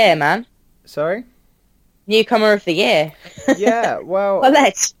of the year, man. Sorry? Newcomer of the year. Yeah, well...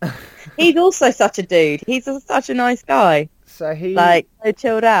 Well, he's also such a dude. He's such a nice guy. So so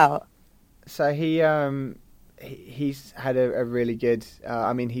chilled out. So he's had a really good...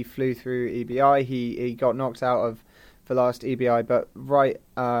 I mean, he flew through EBI. He got knocked out of the last EBI, but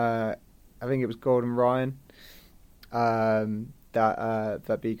I think it was Gordon Ryan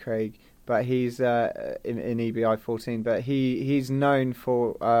that beat Craig. But he's in EBI 14. But he's known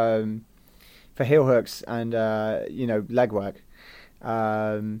for heel hooks and leg work.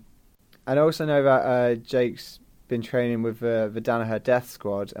 And I also know that Jake's been training with the Danaher Death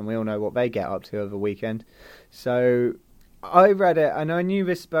Squad, and we all know what they get up to over the weekend. So I read it, and I knew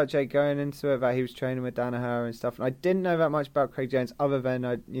this about Jake going into it, that he was training with Danaher and stuff, and I didn't know that much about Craig Jones other than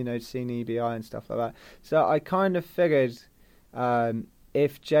I'd seen EBI and stuff like that. So I kind of figured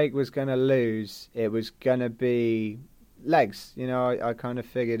if Jake was going to lose, it was going to be legs. I kind of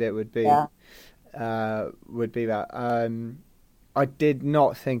figured it would be that. I did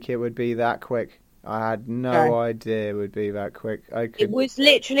not think it would be that quick. I had no idea it would be that quick. It was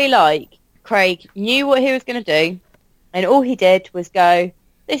literally like Craig knew what he was going to do, and all he did was go,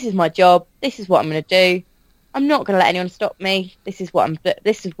 "This is my job. This is what I'm going to do. I'm not going to let anyone stop me. This is what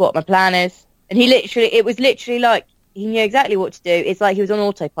my plan is." And it was literally like he knew exactly what to do. It's like he was on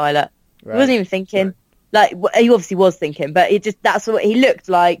autopilot. Right. He wasn't even thinking. Right. Like he obviously was thinking, but that's what he looked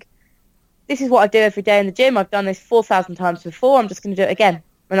like. This is what I do every day in the gym. I've done this 4,000 times before. I'm just going to do it again.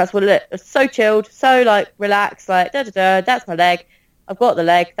 And that's what it looked. It was so chilled, so relaxed, da-da-da, that's my leg. I've got the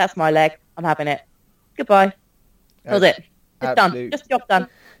leg. That's my leg. I'm having it. Goodbye. That was it. It's done. Just job done.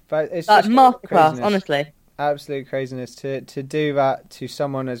 But it's like just masterclass, honestly. Absolute craziness to do that to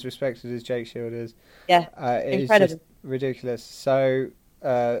someone as respected as Jake Shield is. Yeah, it incredible. Is just ridiculous. So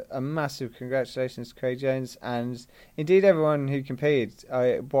a massive congratulations to Craig Jones and indeed everyone who competed.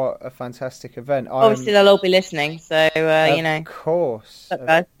 What a fantastic event. Obviously they'll all be listening, so Of course.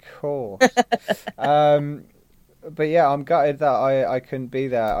 But yeah, I'm gutted that I couldn't be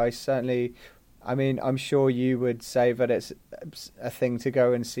there. I'm sure you would say that it's a thing to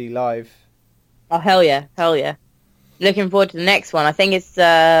go and see live. Oh, hell yeah. Looking forward to the next one. I think it's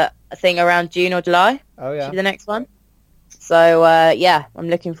a thing around June or July. Oh yeah. The next one. So yeah, I'm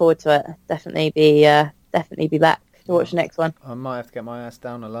looking forward to it. Definitely be back to watch the next one. I might have to get my ass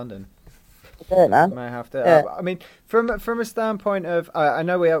down to London. Do it, man. I might have to. I mean, from a standpoint of, I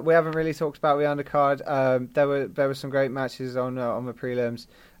know we haven't really talked about the undercard. There were some great matches on the prelims.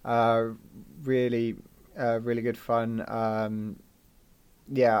 Really good fun.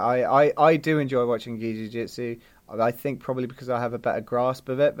 Yeah, I do enjoy watching Gi Jiu Jitsu. I think probably because I have a better grasp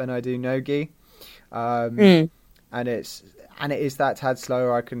of it than I do no Gi. And it is that tad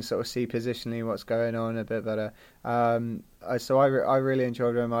slower. I can sort of see positionally what's going on a bit better. So I really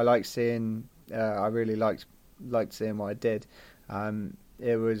enjoyed them. I like seeing. I really liked seeing what I did.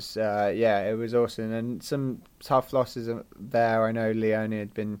 It was it was awesome, and some tough losses there. I know Leonie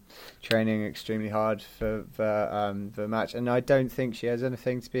had been training extremely hard for the match, and I don't think she has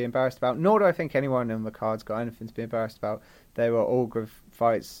anything to be embarrassed about. Nor do I think anyone on the card's got anything to be embarrassed about. They were all good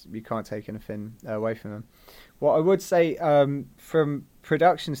fights. You can't take anything away from them. What I would say from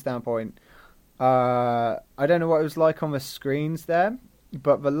production standpoint, I don't know what it was like on the screens there,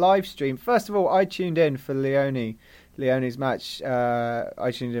 but the live stream. First of all, I tuned in for Leonie's match.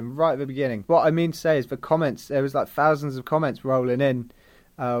 I tuned in right at the beginning. What I mean to say is the comments. There was like thousands of comments rolling in,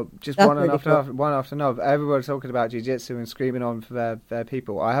 just one after another. Everyone talking about jiu-jitsu and screaming on for their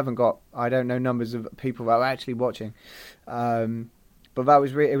people. I don't know numbers of people that were actually watching, but it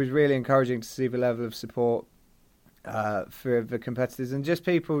was really encouraging to see the level of support for the competitors and just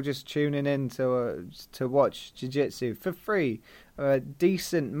people just tuning in to watch jiu-jitsu for free.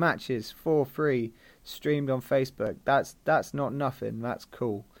 Decent matches for free streamed on Facebook. That's not nothing. That's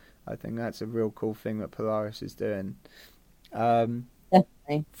cool. I think that's a real cool thing that Polaris is doing.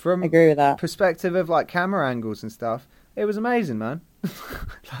 Definitely. From I agree with that. Perspective of like camera angles and stuff, it was amazing, man.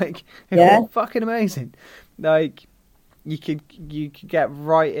 Like it was fucking amazing. Like you could get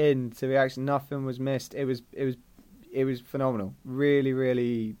right into the action. Nothing was missed. It was phenomenal. Really,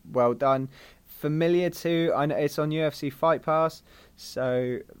 really well done. Familiar to, I know it's on UFC Fight Pass,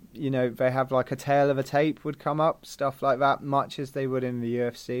 so they have like a tail of a tape would come up, stuff like that, much as they would in the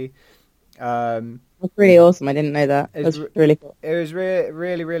UFC. That's really awesome. I didn't know that. It was really cool. It was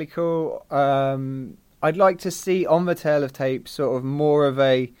really, really cool. I'd like to see on the tail of tape sort of more of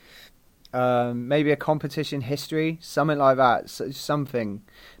a maybe a competition history, something like that, something,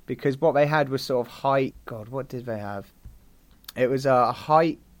 because what they had was sort of height. God, what did they have? It was a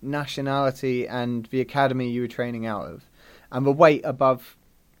height, nationality, and the academy you were training out of, and the weight above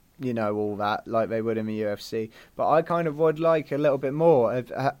all that like they would in the UFC. But I kind of would like a little bit more.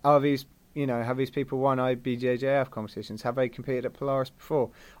 Are these, have these people won IBJJF competitions? Have they competed at Polaris before?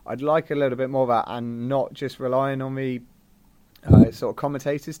 I'd like a little bit more of that, and not just relying on the sort of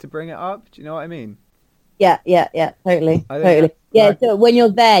commentators to bring it up. Do you know what I mean? Yeah, totally. Yeah, so when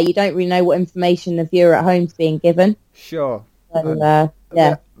you're there, you don't really know what information the viewer at home's being given. Sure. So,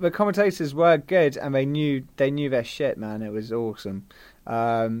 The commentators were good, and they knew their shit, man. It was awesome.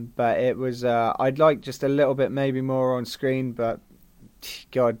 But it was, I'd like just a little bit maybe more on screen, but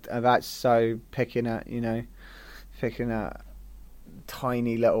God, that's so picking at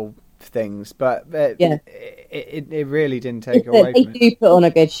tiny little things. But it really didn't take away from it. They do put on a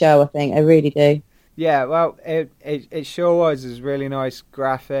good show, I think. They really do. Yeah, well, it sure was. It was really nice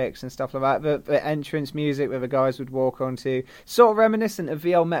graphics and stuff like that. The entrance music that the guys would walk onto, sort of reminiscent of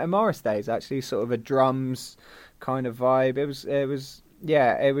the old Metamoris days, actually, sort of a drums kind of vibe. It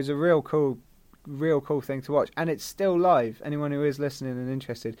was a real cool thing to watch, and it's still live. Anyone who is listening and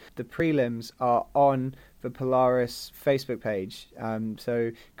interested, the prelims are on the Polaris Facebook page.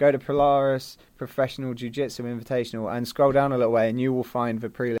 So go to Polaris Professional Jiu Jitsu Invitational and scroll down a little way, and you will find the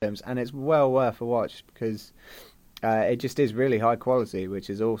prelims, and it's well worth a watch because it just is really high quality, which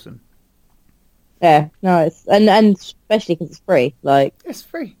is awesome. Yeah, no, it's and especially because it's free. Like, it's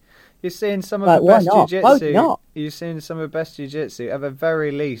free. You're seeing some of the best jiu-jitsu. You're seeing some of the best jiu-jitsu, at the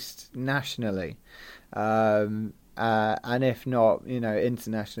very least, nationally, and if not,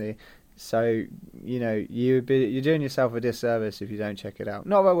 internationally. So, you're doing yourself a disservice if you don't check it out.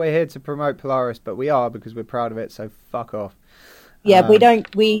 Not that we're here to promote Polaris, but we are, because we're proud of it. So fuck off. Yeah, we don't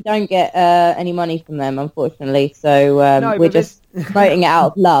get any money from them, unfortunately. So we're just promoting it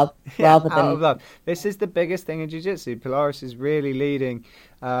out of love, rather than out of love. This is the biggest thing in jiu-jitsu. Polaris is really leading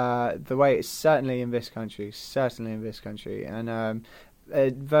the way. It's certainly in this country, and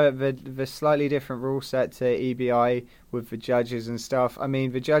the slightly different rule set to EBI with the judges and stuff. I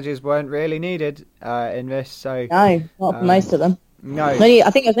mean, the judges weren't really needed in this. So no, not for most of them. No, I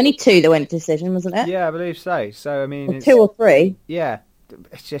think there's only 2 that went to decision, wasn't it? Yeah, I believe so. So I mean, it's 2 or 3. Yeah,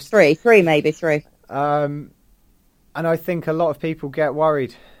 it's just 3 maybe 3. And I think a lot of people get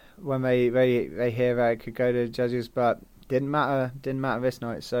worried when they hear that it could go to judges, but didn't matter this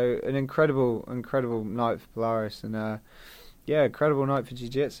night. So an incredible night for Polaris, and incredible night for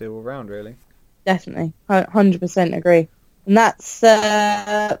jiu-jitsu all round, really. Definitely, 100% agree. And that's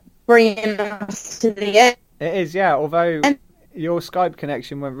bringing us to the end. It is, yeah. Although your Skype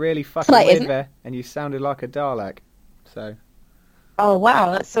connection went really fucking weird there, and you sounded like a Dalek. So. Oh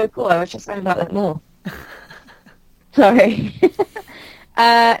wow, that's so cool. I wish I sounded like that more. Sorry.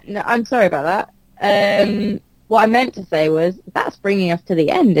 No, I'm sorry about that. What I meant to say was that's bringing us to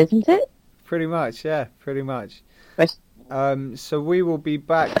the end, isn't it? Pretty much, yeah. Pretty much. So we will be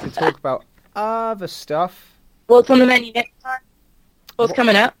back to talk about other stuff. What's on the menu next time? What's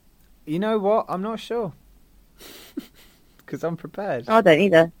coming up? You know what? I'm not sure. Because I'm prepared. I don't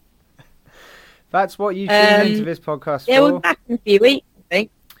either. That's what you tune into this podcast for. Yeah, we'll be back in a few weeks, I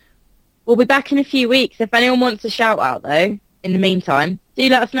think. We'll be back in a few weeks. If anyone wants a shout out, though, in the meantime, do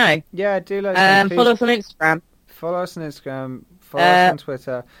let us know. Yeah, do let us know. Follow us on Instagram. Follow us on Instagram. Follow us on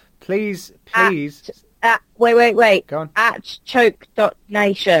Twitter. Please. Wait. Go on. At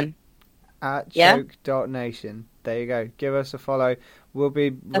choke.nation. At choke.nation. There you go. Give us a follow. We'll be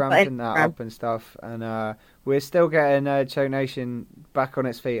ramping that up and stuff. And we're still getting Choke Nation back on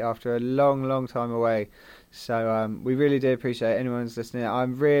its feet after a long time away. So we really do appreciate anyone who's listening.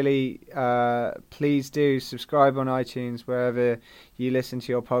 I'm really please do subscribe on iTunes wherever you listen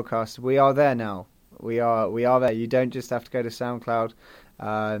to your podcast. We are there now. We are there. You don't just have to go to SoundCloud.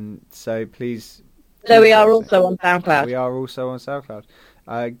 So please. So we are also on SoundCloud. We are also on SoundCloud.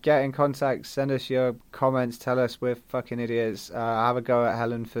 Get in contact, send us your comments, tell us we're fucking idiots, have a go at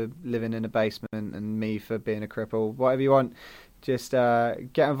Helen for living in a basement and me for being a cripple, whatever you want, just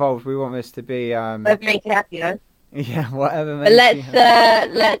get involved. We want this to be Let's make it happy, though. Yeah, whatever. But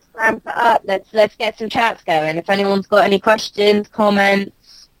let's ramp it up. Let's get some chats going. If anyone's got any questions,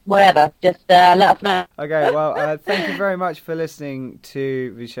 comments, whatever, just let us know. Okay, well, thank you very much for listening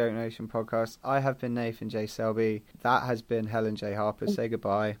to the Choke Nation podcast. I have been Nathan J. Selby. That has been Helen J. Harper. Say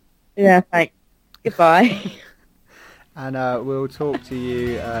goodbye. Yeah, thanks. Goodbye. And we'll talk to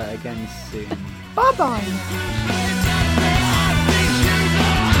you again soon. Bye-bye.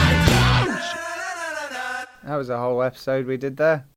 That was a whole episode we did there.